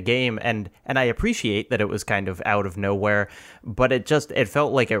end of the game, and I appreciate that it was kind of out of nowhere, but it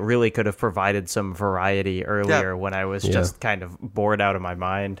felt like it really could have provided some variety earlier when I was just kind of bored out of my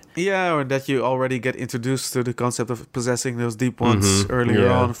mind. Yeah, or that you already get introduced to the concept of possessing those deep ones earlier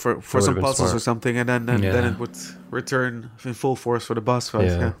on for some puzzles or something, and then it would return in full force for the boss fight.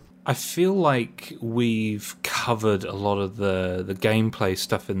 Yeah. I feel like we've covered a lot of the gameplay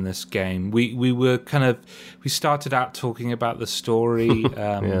stuff in this game. We started out talking about the story,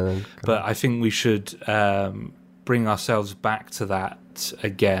 but I think we should bring ourselves back to that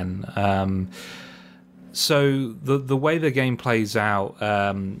again. So the way the game plays out,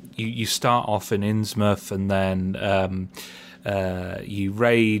 you start off in Innsmouth, and then you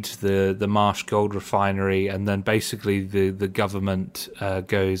raid the Marsh Gold Refinery, and then basically the government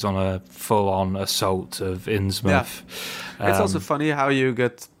goes on a full-on assault of Innsmouth. Yeah. It's also funny how you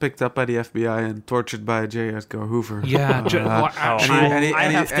get picked up by the FBI and tortured by J. Edgar Hoover. Yeah, and he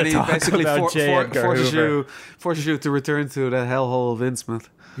basically forces you to return to the hellhole of Innsmouth.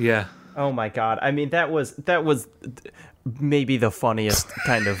 Yeah. Oh my god! I mean, that was maybe the funniest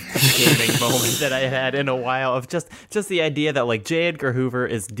kind of gaming moment that I had in a while, of just the idea that like J. Edgar Hoover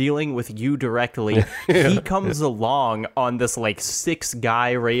is dealing with you directly. He comes along on this like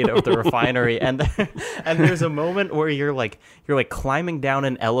 6-guy raid of the refinery, and there's a moment where you're like climbing down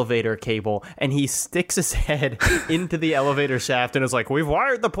an elevator cable, and he sticks his head into the elevator shaft and is like, "We've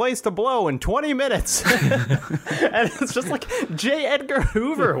wired the place to blow in 20 minutes." And it's just like, J. Edgar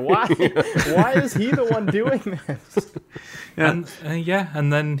Hoover, why is he the one doing this? Yeah.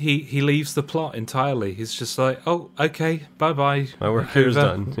 And then he leaves the plot entirely. He's just like, "Oh, okay, bye. My work here is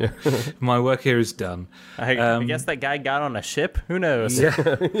done. Yeah. My work here is done." I guess that guy got on a ship. Who knows?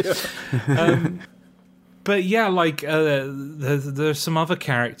 Yeah. But yeah, like there's some other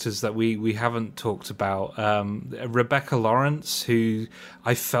characters that we haven't talked about. Rebecca Lawrence, who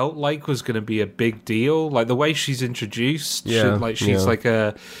I felt like was going to be a big deal. Like the way she's introduced,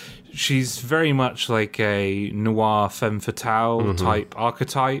 she's very much like a noir femme fatale type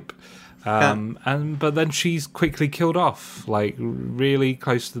archetype. But then she's quickly killed off, like really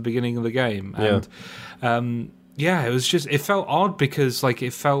close to the beginning of the game. And it felt odd because like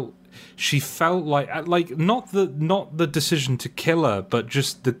she felt like not the decision to kill her, but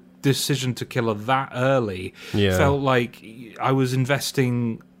just the decision to kill her that early felt like they were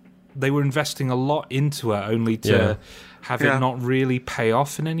investing a lot into her only to have it not really pay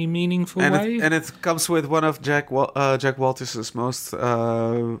off in any meaningful way. And it comes with one of Jack Walters' most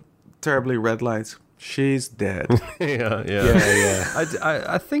terribly red lines. She's dead.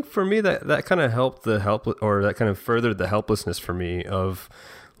 I think for me that kind of helped that kind of furthered the helplessness for me of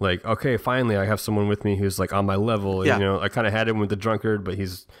like, okay, finally I have someone with me who's like on my level. Yeah. I kind of had him with the drunkard, but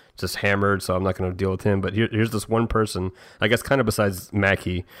he's just hammered, so I'm not going to deal with him. But here's this one person, I guess, kind of besides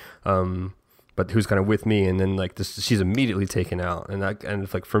Mackie, but who's kind of with me, and then like this, she's immediately taken out, and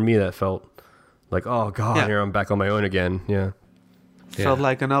like for me that felt like, oh god, here I'm back on my own again. Felt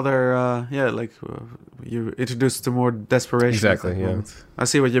like another you're introduced to more desperation. Exactly. I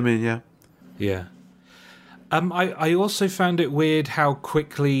see what you mean. Yeah. I also found it weird how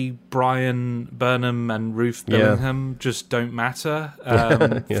quickly Brian Burnham and Ruth Billingham just don't matter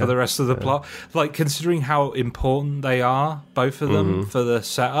for the rest of the plot. Like, considering how important they are, both of them, for the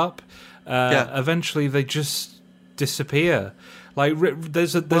setup, eventually they just disappear. Like,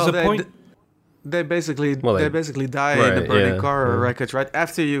 there's a point... They basically die in the burning car wreckage right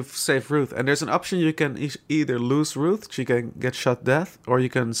after you've saved Ruth. And there's an option: you can either lose Ruth, she can get shot death, or you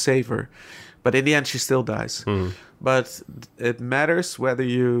can save her. But in the end, she still dies. But it matters whether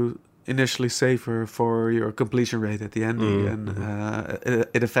you initially save her for your completion rate at the ending, and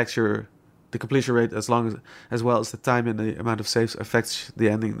it affects the completion rate as well as the time and the amount of saves affects the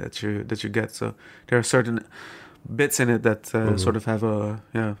ending that you get. So there are certain bits in it that sort of have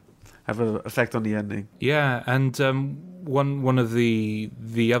an effect on the ending. Yeah, and one of the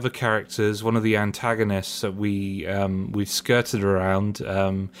other characters, one of the antagonists that we've skirted around,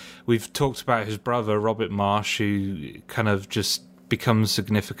 we've talked about his brother Robert Marsh, who kind of just becomes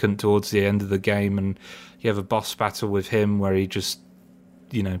significant towards the end of the game, and you have a boss battle with him where he just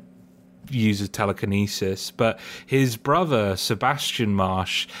uses telekinesis. But his brother Sebastian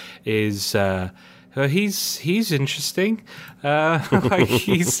Marsh is he's interesting. Like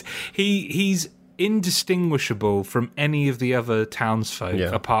he's indistinguishable from any of the other townsfolk,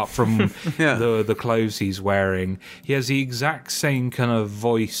 apart from the clothes he's wearing. He has the exact same kind of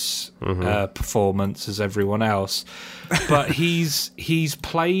voice performance as everyone else, but he's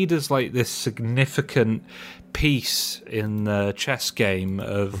played as like this significant piece in the chess game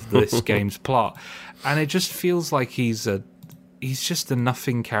of this game's plot, and it just feels like he's just a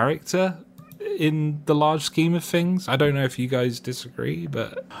nothing character in the large scheme of things. I don't know if you guys disagree,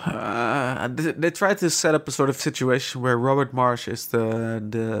 but they tried to set up a sort of situation where Robert Marsh is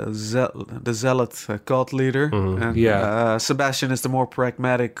the zealot cult leader, and Sebastian is the more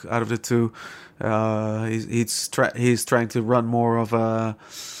pragmatic out of the two. He's trying to run more of a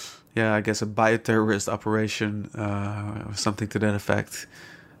I guess a bioterrorist operation or something to that effect,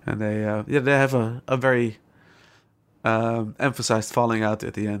 and they have a very emphasized falling out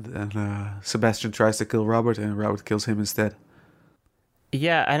at the end, and Sebastian tries to kill Robert, and Robert kills him instead.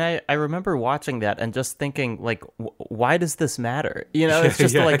 Yeah, and I remember watching that and just thinking, like, why does this matter? You know, it's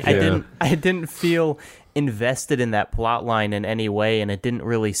just I didn't feel invested in that plot line in any way, and it didn't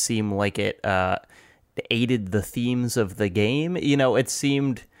really seem like it aided the themes of the game. You know,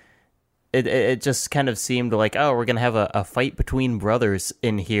 it just kind of seemed like, oh, we're going to have a fight between brothers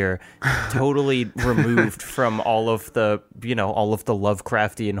in here, totally removed from all of the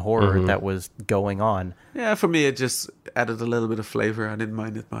Lovecraftian horror that was going on. Yeah, for me, it just added a little bit of flavor. I didn't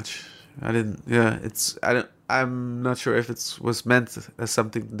mind it much. I'm not sure if it was meant as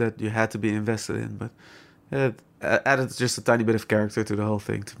something that you had to be invested in, but it added just a tiny bit of character to the whole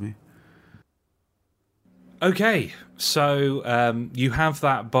thing to me. Okay, so you have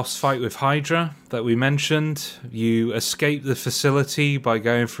that boss fight with Hydra that we mentioned. You escape the facility by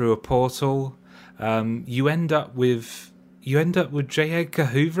going through a portal. You end up with J. Edgar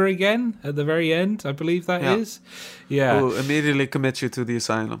Hoover again at the very end, I believe that is. Yeah. Who immediately commits you to the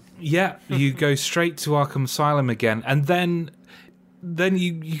asylum. Yeah, you go straight to Arkham Asylum again, and then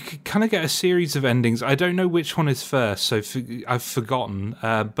you kind of get a series of endings. I don't know which one is first, so I've forgotten.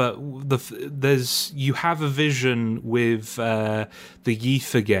 But you have a vision with the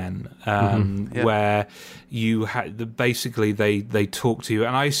Yeef again, where you basically they talk to you,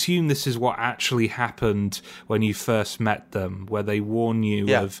 and I assume this is what actually happened when you first met them, where they warn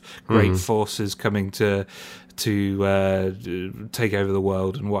you of great forces coming to take over the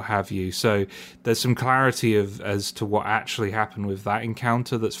world and what have you. So there's some clarity as to what actually happened with that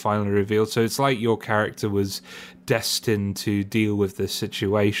encounter that's finally revealed. So it's like your character was destined to deal with this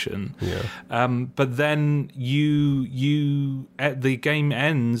situation. But then the game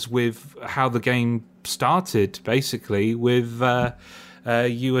ends with how the game started, basically, with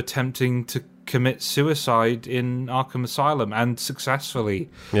you attempting to commit suicide in Arkham Asylum and successfully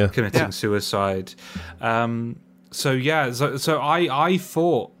committing suicide. So I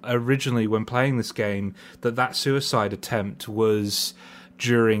thought originally when playing this game that suicide attempt was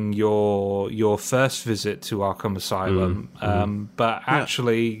during your first visit to Arkham Asylum, but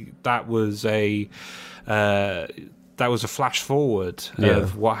actually that was a flash forward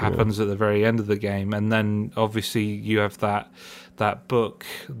of what happens at the very end of the game, and then obviously you have that book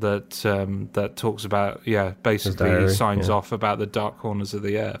that talks about basically signs off about the dark corners of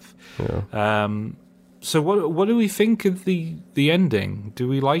the earth. So what do we think of the ending? Do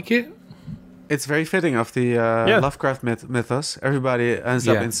we like it? It's very fitting of the Lovecraft mythos. Everybody ends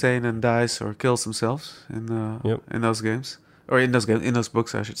up insane and dies or kills themselves in those games, or in those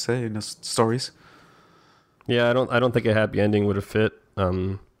books, I should say, in those stories. Yeah, I don't think a happy ending would have fit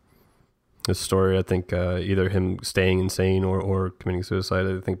this story. I think either him staying insane or committing suicide.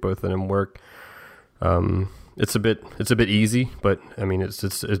 I think both of them work. It's a bit easy, but I mean, it's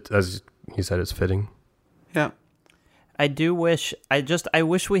as you said, it's fitting. Yeah, I wish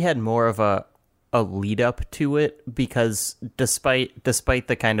we had more of a lead up to it, because despite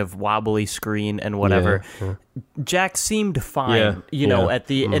the kind of wobbly screen and whatever, Jack seemed fine. At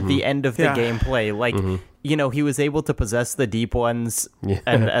the end of the gameplay, like. He was able to possess the deep ones,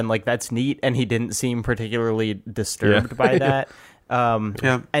 and like that's neat, and he didn't seem particularly disturbed by that.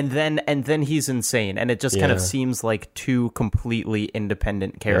 And then he's insane, and it just kind of seems like two completely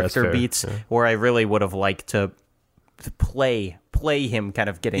independent character beats, where I really would have liked to play him kind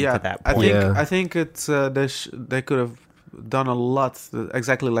of getting to that point. I think it's they could have done a lot,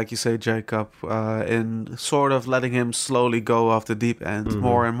 exactly like you say, Jacob, in sort of letting him slowly go off the deep end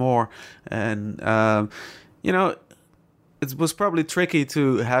more and more. And, it was probably tricky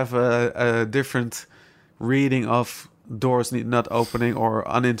to have a different reading of doors not opening or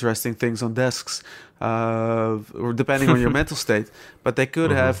uninteresting things on desks, or depending on your mental state. But they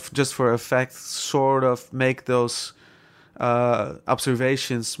could have, just for effect, sort of make those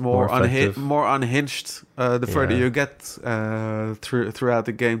observations More effective. more unhinged the further you get throughout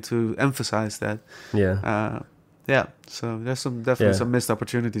the game to emphasize that. Yeah. So there's definitely some missed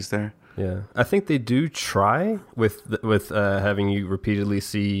opportunities there. Yeah, I think they do try with having you repeatedly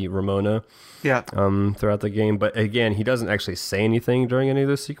see Ramona. Yeah. Throughout the game, but again, he doesn't actually say anything during any of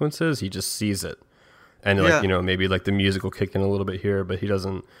those sequences. He just sees it, and like maybe like the music will kick in a little bit here, but he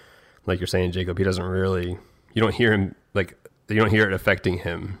doesn't. Like you're saying, Jacob, he doesn't really. You don't hear him you don't hear it affecting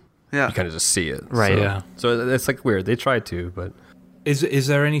him. Yeah. You kind of just see it. Right. So it's like weird. They try to, but. Is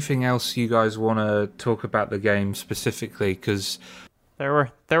there anything else you guys want to talk about the game specifically? Because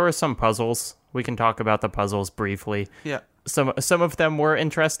there were some puzzles. We can talk about the puzzles briefly. Yeah. Some of them were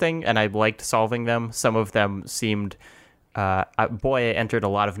interesting, and I liked solving them. Some of them seemed, I entered a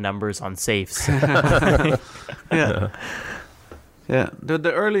lot of numbers on safes. Yeah.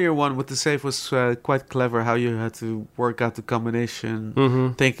 The earlier one with the safe was quite clever. How you had to work out the combination,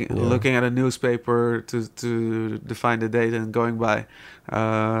 looking at a newspaper to define the date, and going by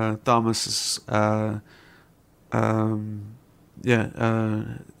Thomas's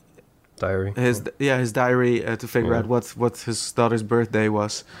Diary. His diary to figure out what his daughter's birthday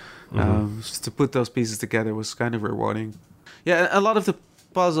was. Just to put those pieces together was kind of rewarding. Yeah, a lot of the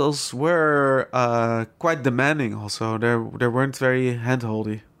puzzles were quite demanding. Also, they weren't very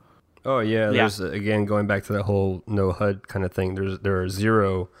handholdy. Oh yeah, there's again going back to that whole no HUD kind of thing. There are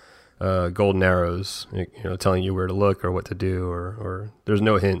 0 golden arrows, telling you where to look or what to do, or there's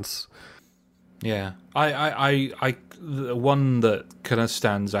no hints. Yeah, I the one that kind of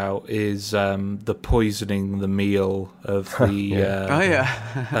stands out is the poisoning the meal of the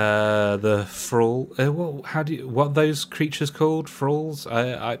the thrall. What are those creatures called? Thralls?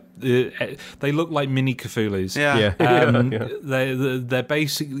 They look like mini Cthulhus. They're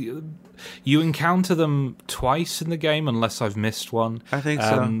basically, you encounter them twice in the game unless I've missed one. I think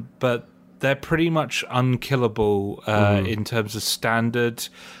so, but they're pretty much unkillable in terms of standard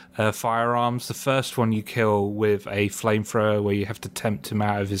firearms. The first one you kill with a flamethrower where you have to tempt him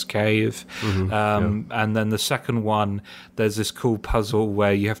out of his cave. And then the second one, there's this cool puzzle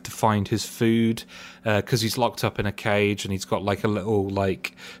where you have to find his food because he's locked up in a cage and he's got like a little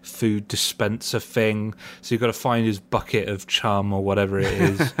like food dispenser thing. So you've got to find his bucket of chum or whatever it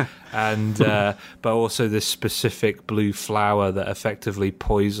is. And but also this specific blue flower that effectively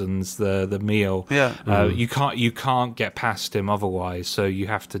poisons the meal. You can't get past him otherwise, so you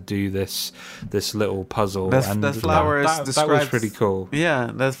have to do this little puzzle. That flower is described. That was pretty cool.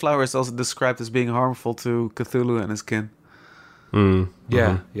 Yeah, that flower is also described as being harmful to Cthulhu and his kin.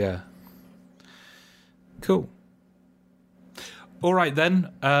 Yeah. Cool. All right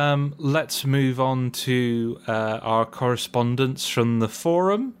then, let's move on to our correspondence from the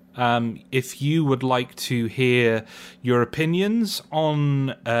forum. If you would like to hear your opinions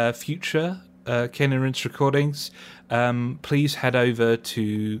on future Kane and Rince recordings, please head over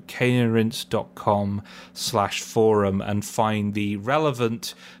to kaneandrinse.com/forum and find the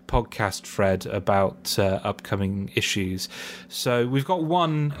relevant podcast thread about upcoming issues. So we've got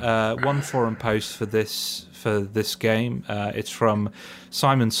one forum post for this game. It's from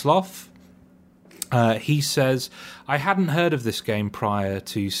Simon Sloth. He says, I hadn't heard of this game prior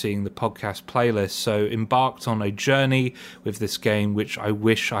to seeing the podcast playlist, so embarked on a journey with this game which I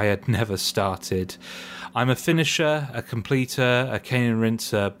wish I had never started. I'm a finisher, a completer, a Kane and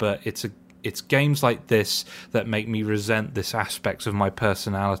Rinser, but it's games like this that make me resent this aspect of my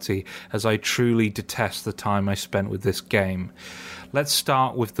personality, as I truly detest the time I spent with this game. Let's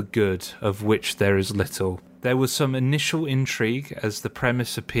start with the good, of which there is little. There was some initial intrigue as the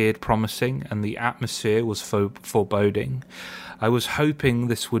premise appeared promising and the atmosphere was foreboding. I was hoping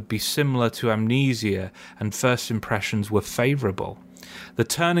this would be similar to Amnesia, and first impressions were favourable. The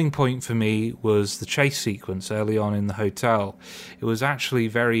turning point for me was the chase sequence early on in the hotel. It was actually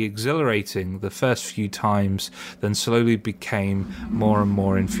very exhilarating the first few times, then slowly became more and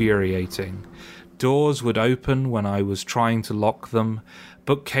more infuriating. Doors would open when I was trying to lock them.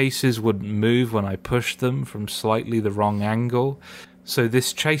 Bookcases wouldn't move when I pushed them from slightly the wrong angle. So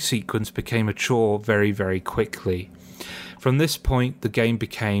this chase sequence became a chore very, very quickly. From this point, the game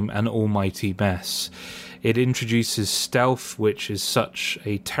became an almighty mess. It introduces stealth, which is such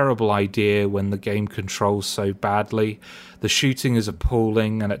a terrible idea when the game controls so badly. The shooting is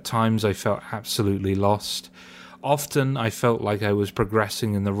appalling, and at times I felt absolutely lost. Often I felt like I was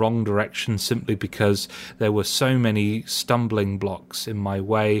progressing in the wrong direction simply because there were so many stumbling blocks in my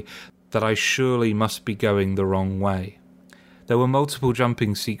way that I surely must be going the wrong way. There were multiple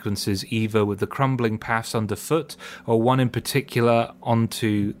jumping sequences, either with the crumbling paths underfoot, or one in particular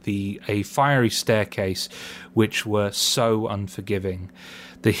onto a fiery staircase, which were so unforgiving.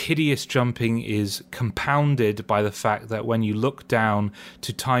 The hideous jumping is compounded by the fact that when you look down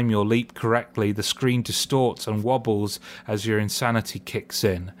to time your leap correctly, the screen distorts and wobbles as your insanity kicks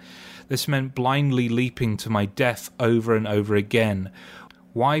in. This meant blindly leaping to my death over and over again.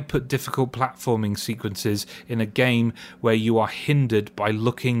 Why put difficult platforming sequences in a game where you are hindered by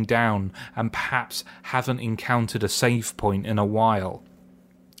looking down and perhaps haven't encountered a save point in a while?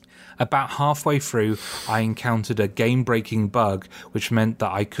 About halfway through, I encountered a game-breaking bug, which meant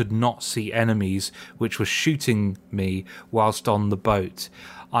that I could not see enemies, which were shooting me whilst on the boat.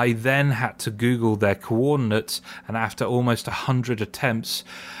 I then had to Google their coordinates, and after almost 100 attempts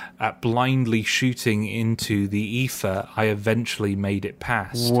at blindly shooting into the ether, I eventually made it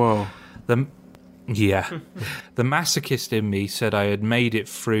past. Whoa. The masochist in me said I had made it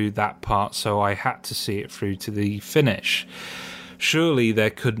through that part, so I had to see it through to the finish. Surely there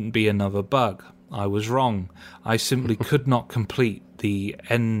couldn't be another bug. I was wrong. I simply could not complete the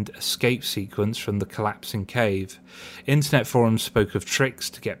end escape sequence from the collapsing cave. Internet forums spoke of tricks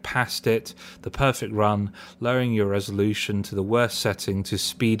to get past it, the perfect run, lowering your resolution to the worst setting to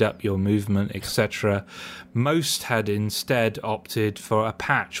speed up your movement, etc. Most had instead opted for a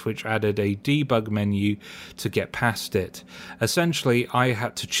patch which added a debug menu to get past it. Essentially, I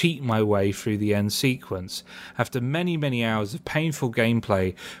had to cheat my way through the end sequence. After many hours of painful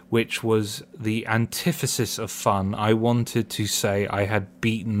gameplay, which was the antithesis of fun, I wanted to say I had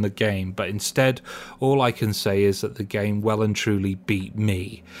beaten the game, but instead all I can say is that the game well and truly beat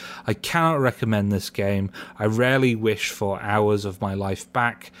me. I cannot recommend this game. I rarely wish for hours of my life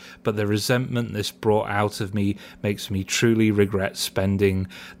back, but the resentment this brought out of me makes me truly regret spending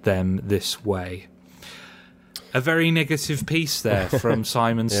them this way. A very negative piece there from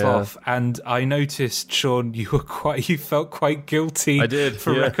Simon Sloth, and I noticed, Sean, you felt quite guilty. I did,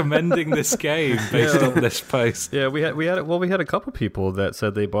 for recommending this game based on this post. Yeah, we had a couple people that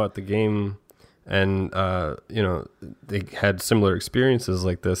said they bought the game, and they had similar experiences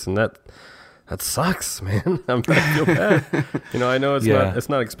like this, and that sucks, man. I feel bad. I know it's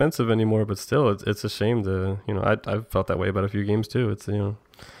not expensive anymore, but still, it's a shame to I've felt that way about a few games too. It's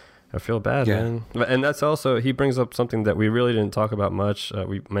I feel bad, man. And that's also, he brings up something that we really didn't talk about much.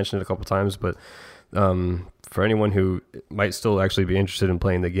 We mentioned it a couple times, but for anyone who might still actually be interested in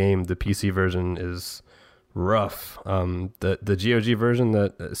playing the game, the PC version is rough. The GOG version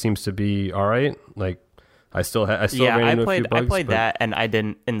that seems to be all right. Like I still ran into a few bugs. I played that, and I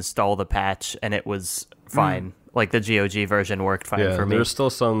didn't install the patch, and it was fine. Like the GOG version worked fine for me. There's still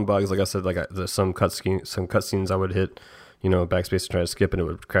some bugs, like I said, there's some cutscenes I would hit backspace to try to skip, and it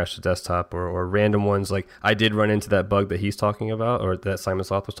would crash the desktop, or random ones. Like I did run into that bug that he's talking about, or that Simon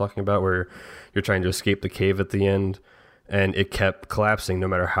Sloth was talking about, where you're trying to escape the cave at the end, and it kept collapsing no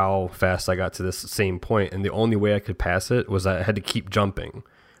matter how fast I got to this same point. And the only way I could pass it was I had to keep jumping,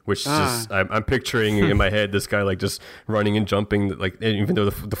 which is just, I'm picturing in my head this guy like just running and jumping, like even though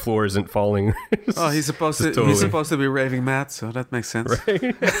the floor isn't falling. He's supposed to be raving mad, so that makes sense.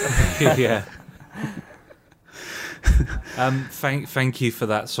 Right? Yeah. Thank you for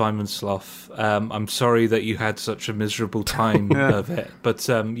that, Simon Sloth. I'm sorry that you had such a miserable time of it, but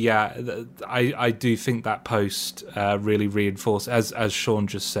I do think that post really reinforced, as Sean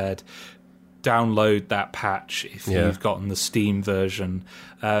just said, download that patch if you've gotten the Steam version.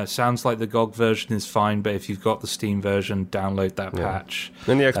 Sounds like the GOG version is fine, but if you've got the Steam version, download that patch.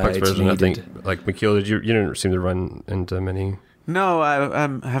 And the Xbox version, needed. I think, like Mikhail, you didn't seem to run into many. No,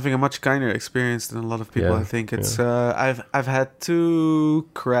 I'm having a much kinder experience than a lot of people. I think it's I've had 2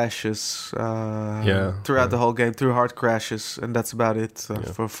 crashes throughout the whole game, 2 hard crashes, and that's about it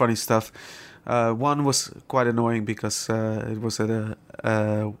for funny stuff. One was quite annoying because it was at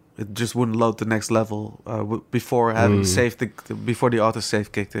it just wouldn't load the next level before having saved before the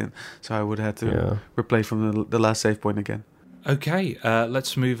autosave kicked in, so I would have to replay from the last save point again. Okay,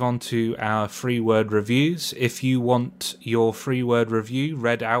 let's move on to our 3-word reviews. If you want your 3-word review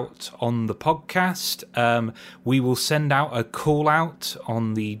read out on the podcast, we will send out a call out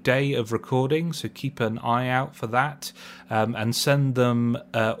on the day of recording, so keep an eye out for that, and send them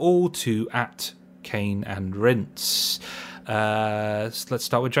all to @CaneandRinse. Let's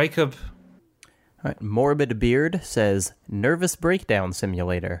start with Jacob. All right, Morbid Beard says, Nervous Breakdown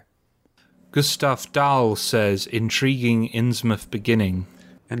Simulator. Gustav Dahl says, intriguing Innsmouth beginning.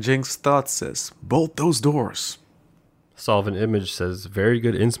 And Jinx Thoughts says, bolt those doors. Solvent Image says, very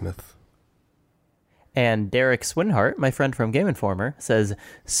good Innsmouth. And Derek Swinhart, my friend from Game Informer, says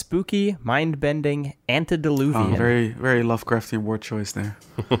spooky, mind-bending, antediluvian. Oh, very, very Lovecraftian word choice there.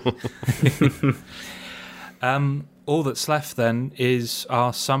 All that's left then is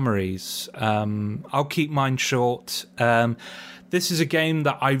our summaries. I'll keep mine short. This is a game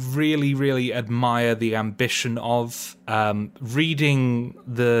that I really, really admire the ambition of. Reading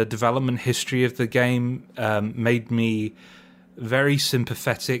the development history of the game made me very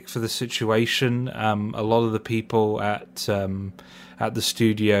sympathetic for the situation. A lot of the people at the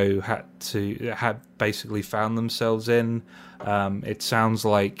studio had basically found themselves in. It sounds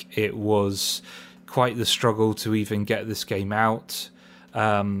like it was quite the struggle to even get this game out,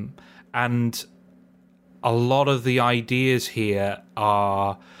 and a lot of the ideas here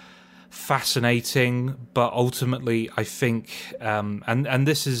are fascinating, but ultimately I think, and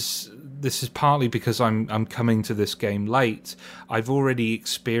this is partly because I'm coming to this game late. I've already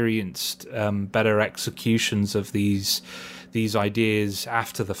experienced better executions of these ideas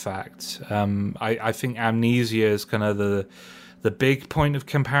after the fact. I think Amnesia is kind of the big point of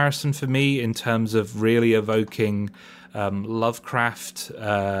comparison for me in terms of really evoking Lovecraft,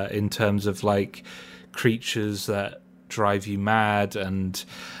 in terms of like creatures that drive you mad and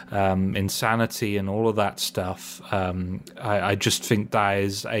insanity and all of that stuff. I just think that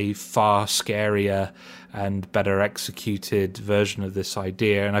is a far scarier and better executed version of this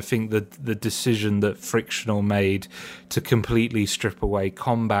idea. And I think that the decision that Frictional made to completely strip away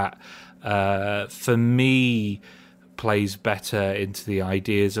combat, for me, plays better into the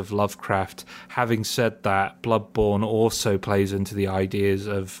ideas of Lovecraft. Having said that, Bloodborne also plays into the ideas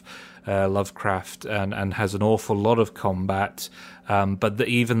of Lovecraft and has an awful lot of combat, but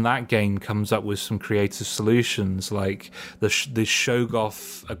even that game comes up with some creative solutions, like the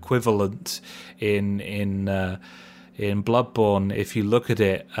Shoggoth equivalent in Bloodborne. If you look at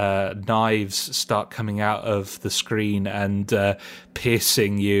it, knives start coming out of the screen and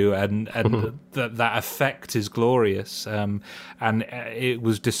piercing you, and that effect is glorious. And it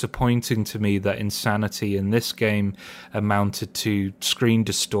was disappointing to me that insanity in this game amounted to screen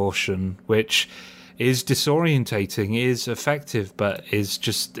distortion, which is disorientating, is effective, but is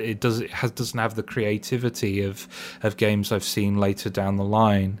just doesn't have the creativity of games I've seen later down the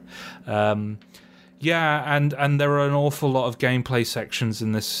line. Yeah, and there are an awful lot of gameplay sections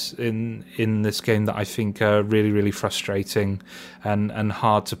in this game that I think are really, really frustrating and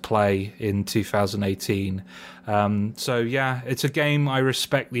hard to play in 2018. So yeah, it's a game I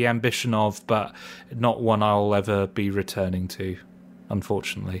respect the ambition of, but not one I'll ever be returning to,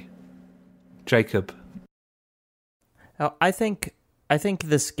 unfortunately. Jacob. I think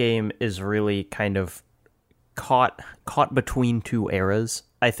this game is really kind of caught between two eras.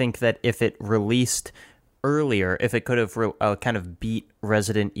 I think that if it released earlier, if it could have kind of beat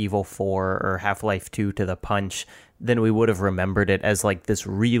Resident Evil 4 or Half-Life 2 to the punch, then we would have remembered it as like this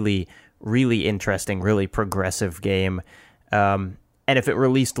really, really interesting, really progressive game. And if it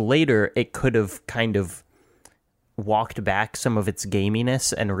released later, it could have kind of walked back some of its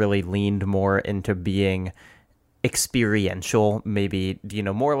gaminess and really leaned more into being experiential, maybe,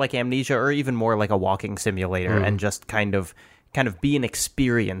 more like Amnesia or even more like a walking simulator, and just kind of be an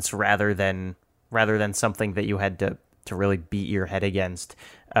experience rather than something that you had to really beat your head against.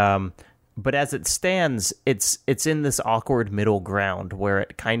 But as it stands, it's in this awkward middle ground where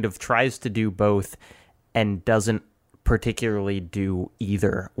it kind of tries to do both and doesn't particularly do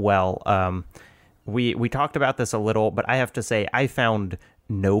either well. We talked about this a little, but I have to say I found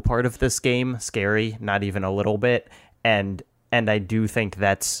no part of this game scary, not even a little bit, and I do think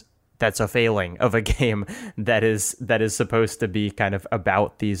that's a failing of a game that is supposed to be kind of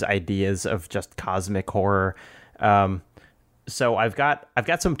about these ideas of just cosmic horror. So I've got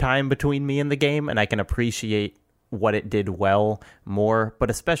some time between me and the game, and I can appreciate what it did well more, but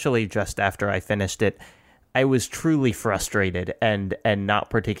especially just after I finished it, I was truly frustrated and not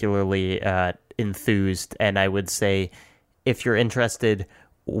particularly enthused. And I would say, if you're interested,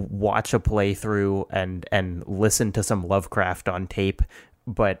 watch a playthrough and listen to some Lovecraft on tape,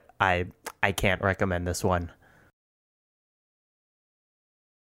 but I can't recommend this one.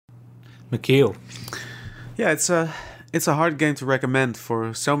 McKeel. Yeah, it's a hard game to recommend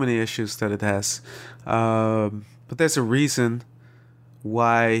for so many issues that it has. But there's a reason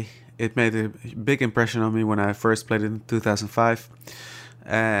why it made a big impression on me when I first played it in 2005.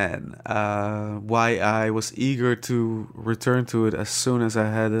 And why I was eager to return to it as soon as I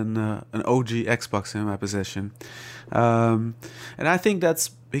had an OG Xbox in my possession. And I think that's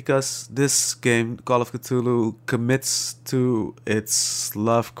because this game, Call of Cthulhu, commits to its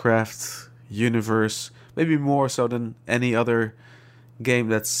Lovecraft universe, maybe more so than any other game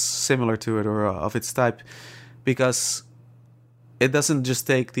that's similar to it or of its type, because it doesn't just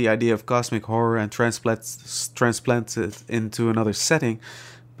take the idea of cosmic horror and transplant it into another setting,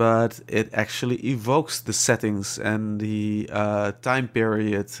 but it actually evokes the settings and the time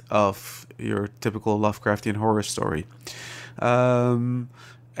period of your typical Lovecraftian horror story. And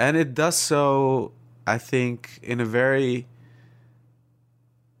it does so, I think, in a very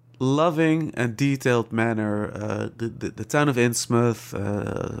loving and detailed manner. The town of Innsmouth,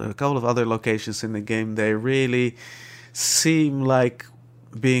 a couple of other locations in the game, they really seem like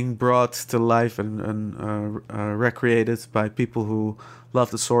being brought to life and recreated by people who love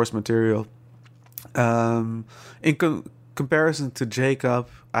the source material. In comparison to Jacob,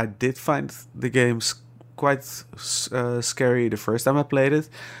 I did find the games quite scary the first time I played it,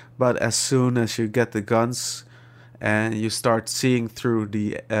 but as soon as you get the guns and you start seeing through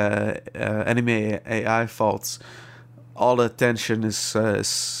the anime AI faults, all the tension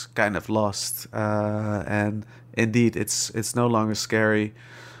is kind of lost, and indeed it's no longer scary.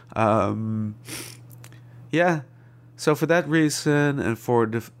 So for that reason, and for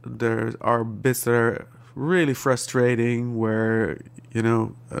there are bits that are really frustrating, where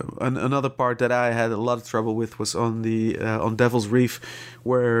another part that I had a lot of trouble with was on the on Devil's Reef,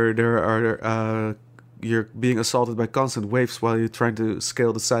 where there are you're being assaulted by constant waves while you're trying to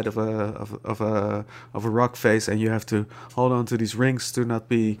scale the side of a rock face, and you have to hold on to these rings to not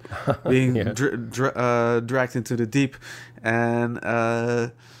be being dragged into the deep. And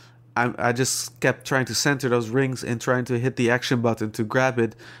I just kept trying to center those rings and trying to hit the action button to grab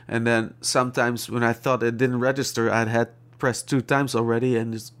it, and then sometimes when I thought it didn't register, I'd had pressed 2 times already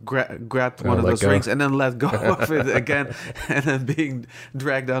and just grabbed one of those rings and then let go of it again, and then being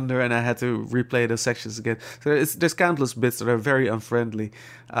dragged under, and I had to replay the sections again. So there's countless bits that are very unfriendly.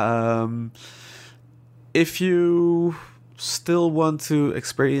 If you still want to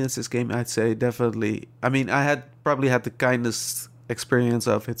experience this game, I'd say definitely. I mean, I probably had the kindest experience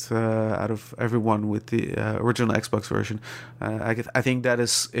of it out of everyone with the original Xbox version. I think that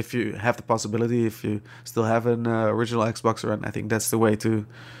is, if you have the possibility, if you still have an original Xbox run, I think that's the way to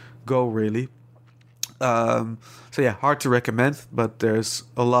go, really. So yeah, hard to recommend, but there's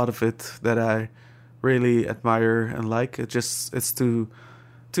a lot of it that I really admire and like. It's too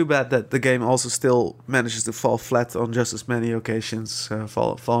bad that the game also still manages to fall flat on just as many occasions,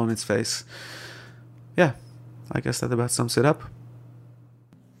 fall on its face. Yeah, I guess that about sums it up.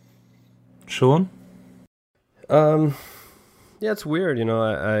 Sean? Yeah, it's weird.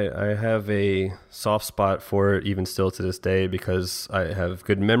 I have a soft spot for it even still to this day, because I have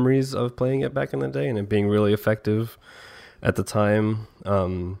good memories of playing it back in the day and it being really effective at the time.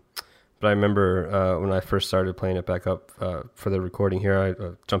 But I remember when I first started playing it back up for the recording here, I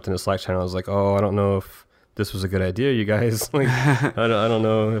jumped in the Slack channel. I was like, oh, I don't know if this was a good idea, you guys. Like, I don't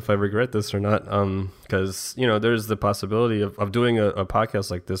know if I regret this or not. Because, there's the possibility of doing a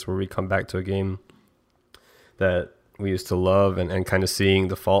podcast like this where we come back to a game that we used to love and kind of seeing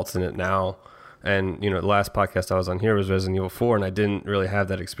the faults in it now. And, the last podcast I was on here was Resident Evil 4, and I didn't really have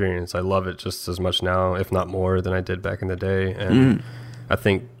that experience. I love it just as much now, if not more, than I did back in the day. And I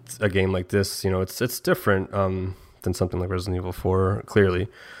think a game like this, it's different than something like Resident Evil 4, clearly.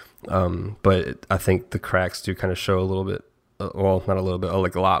 But I think the cracks do kind of show a little bit, well, not a little bit,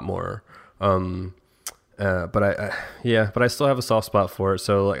 like a lot more. But I still have a soft spot for it.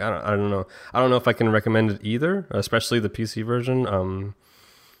 So like, I don't know. I don't know if I can recommend it either, especially the PC version.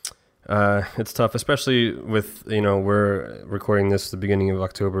 It's tough, especially with, we're recording this the beginning of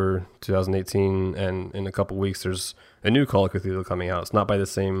October 2018, and in a couple weeks there's a new Call of Cthulhu coming out. It's not by the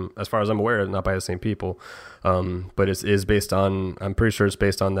same, as far as I'm aware, not by the same people, but it is based on, I'm pretty sure it's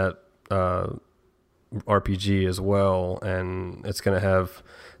based on that RPG as well, and it's going to have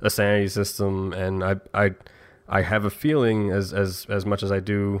a sanity system, and I have a feeling, as much as I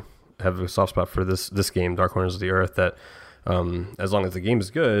do have a soft spot for this game, Dark Corners of the Earth, that as long as the game is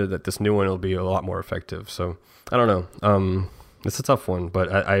good, that this new one will be a lot more effective. So I don't know. It's a tough one,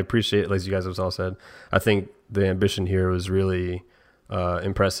 but I appreciate, as you guys have all said, I think the ambition here was really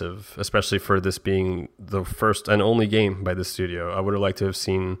impressive, especially for this being the first and only game by this studio. I would have liked to have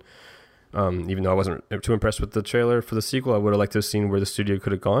seen, even though I wasn't too impressed with the trailer for the sequel, I would have liked to have seen where the studio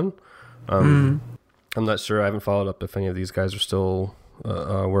could have gone. I'm not sure. I haven't followed up if any of these guys are still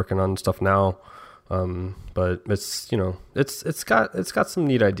working on stuff now. But it's, it's got some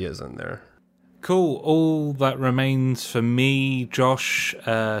neat ideas in there. Cool. All that remains for me, Josh,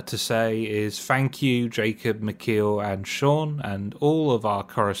 to say is thank you, Jacob, McKeel, and Sean, and all of our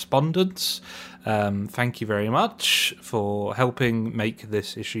correspondents. Thank you very much for helping make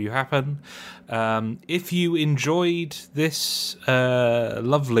this issue happen. If you enjoyed this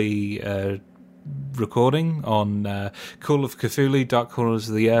lovely recording on Call of Cthulhu, Dark Corners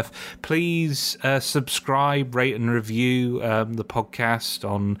of the Earth, please subscribe, rate and review the podcast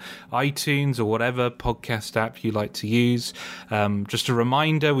on iTunes or whatever podcast app you like to use. Just a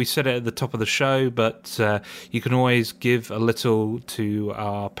reminder, we said it at the top of the show, but you can always give a little to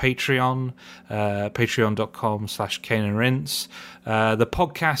our Patreon, patreon.com/CanaanRinse. The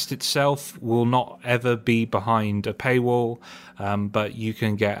podcast itself will not ever be behind a paywall, but you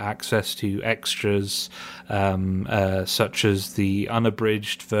can get access to extras such as the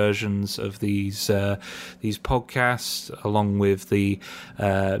unabridged versions of these podcasts, along with the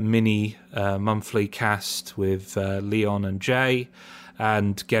mini monthly cast with Leon and Jay,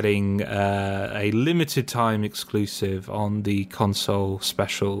 and getting a limited time exclusive on the console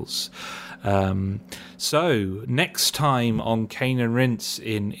specials. So next time on Cane and Rinse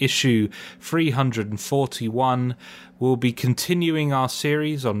in issue 341, we'll be continuing our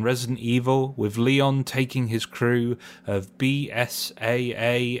series on Resident Evil, with Leon taking his crew of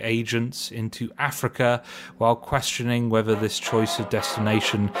BSAA agents into Africa while questioning whether this choice of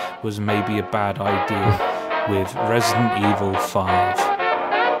destination was maybe a bad idea with Resident Evil 5.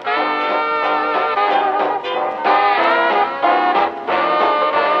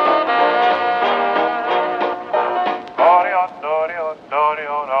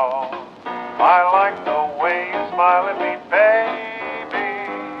 I like the way you smile at me, baby.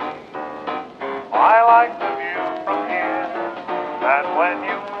 I like the view from here, and when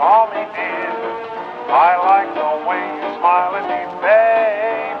you call me dear, I like the way you smile at me,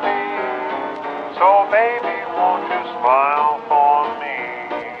 baby. So baby, won't you smile for me?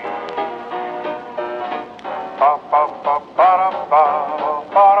 Pa pa pa pa.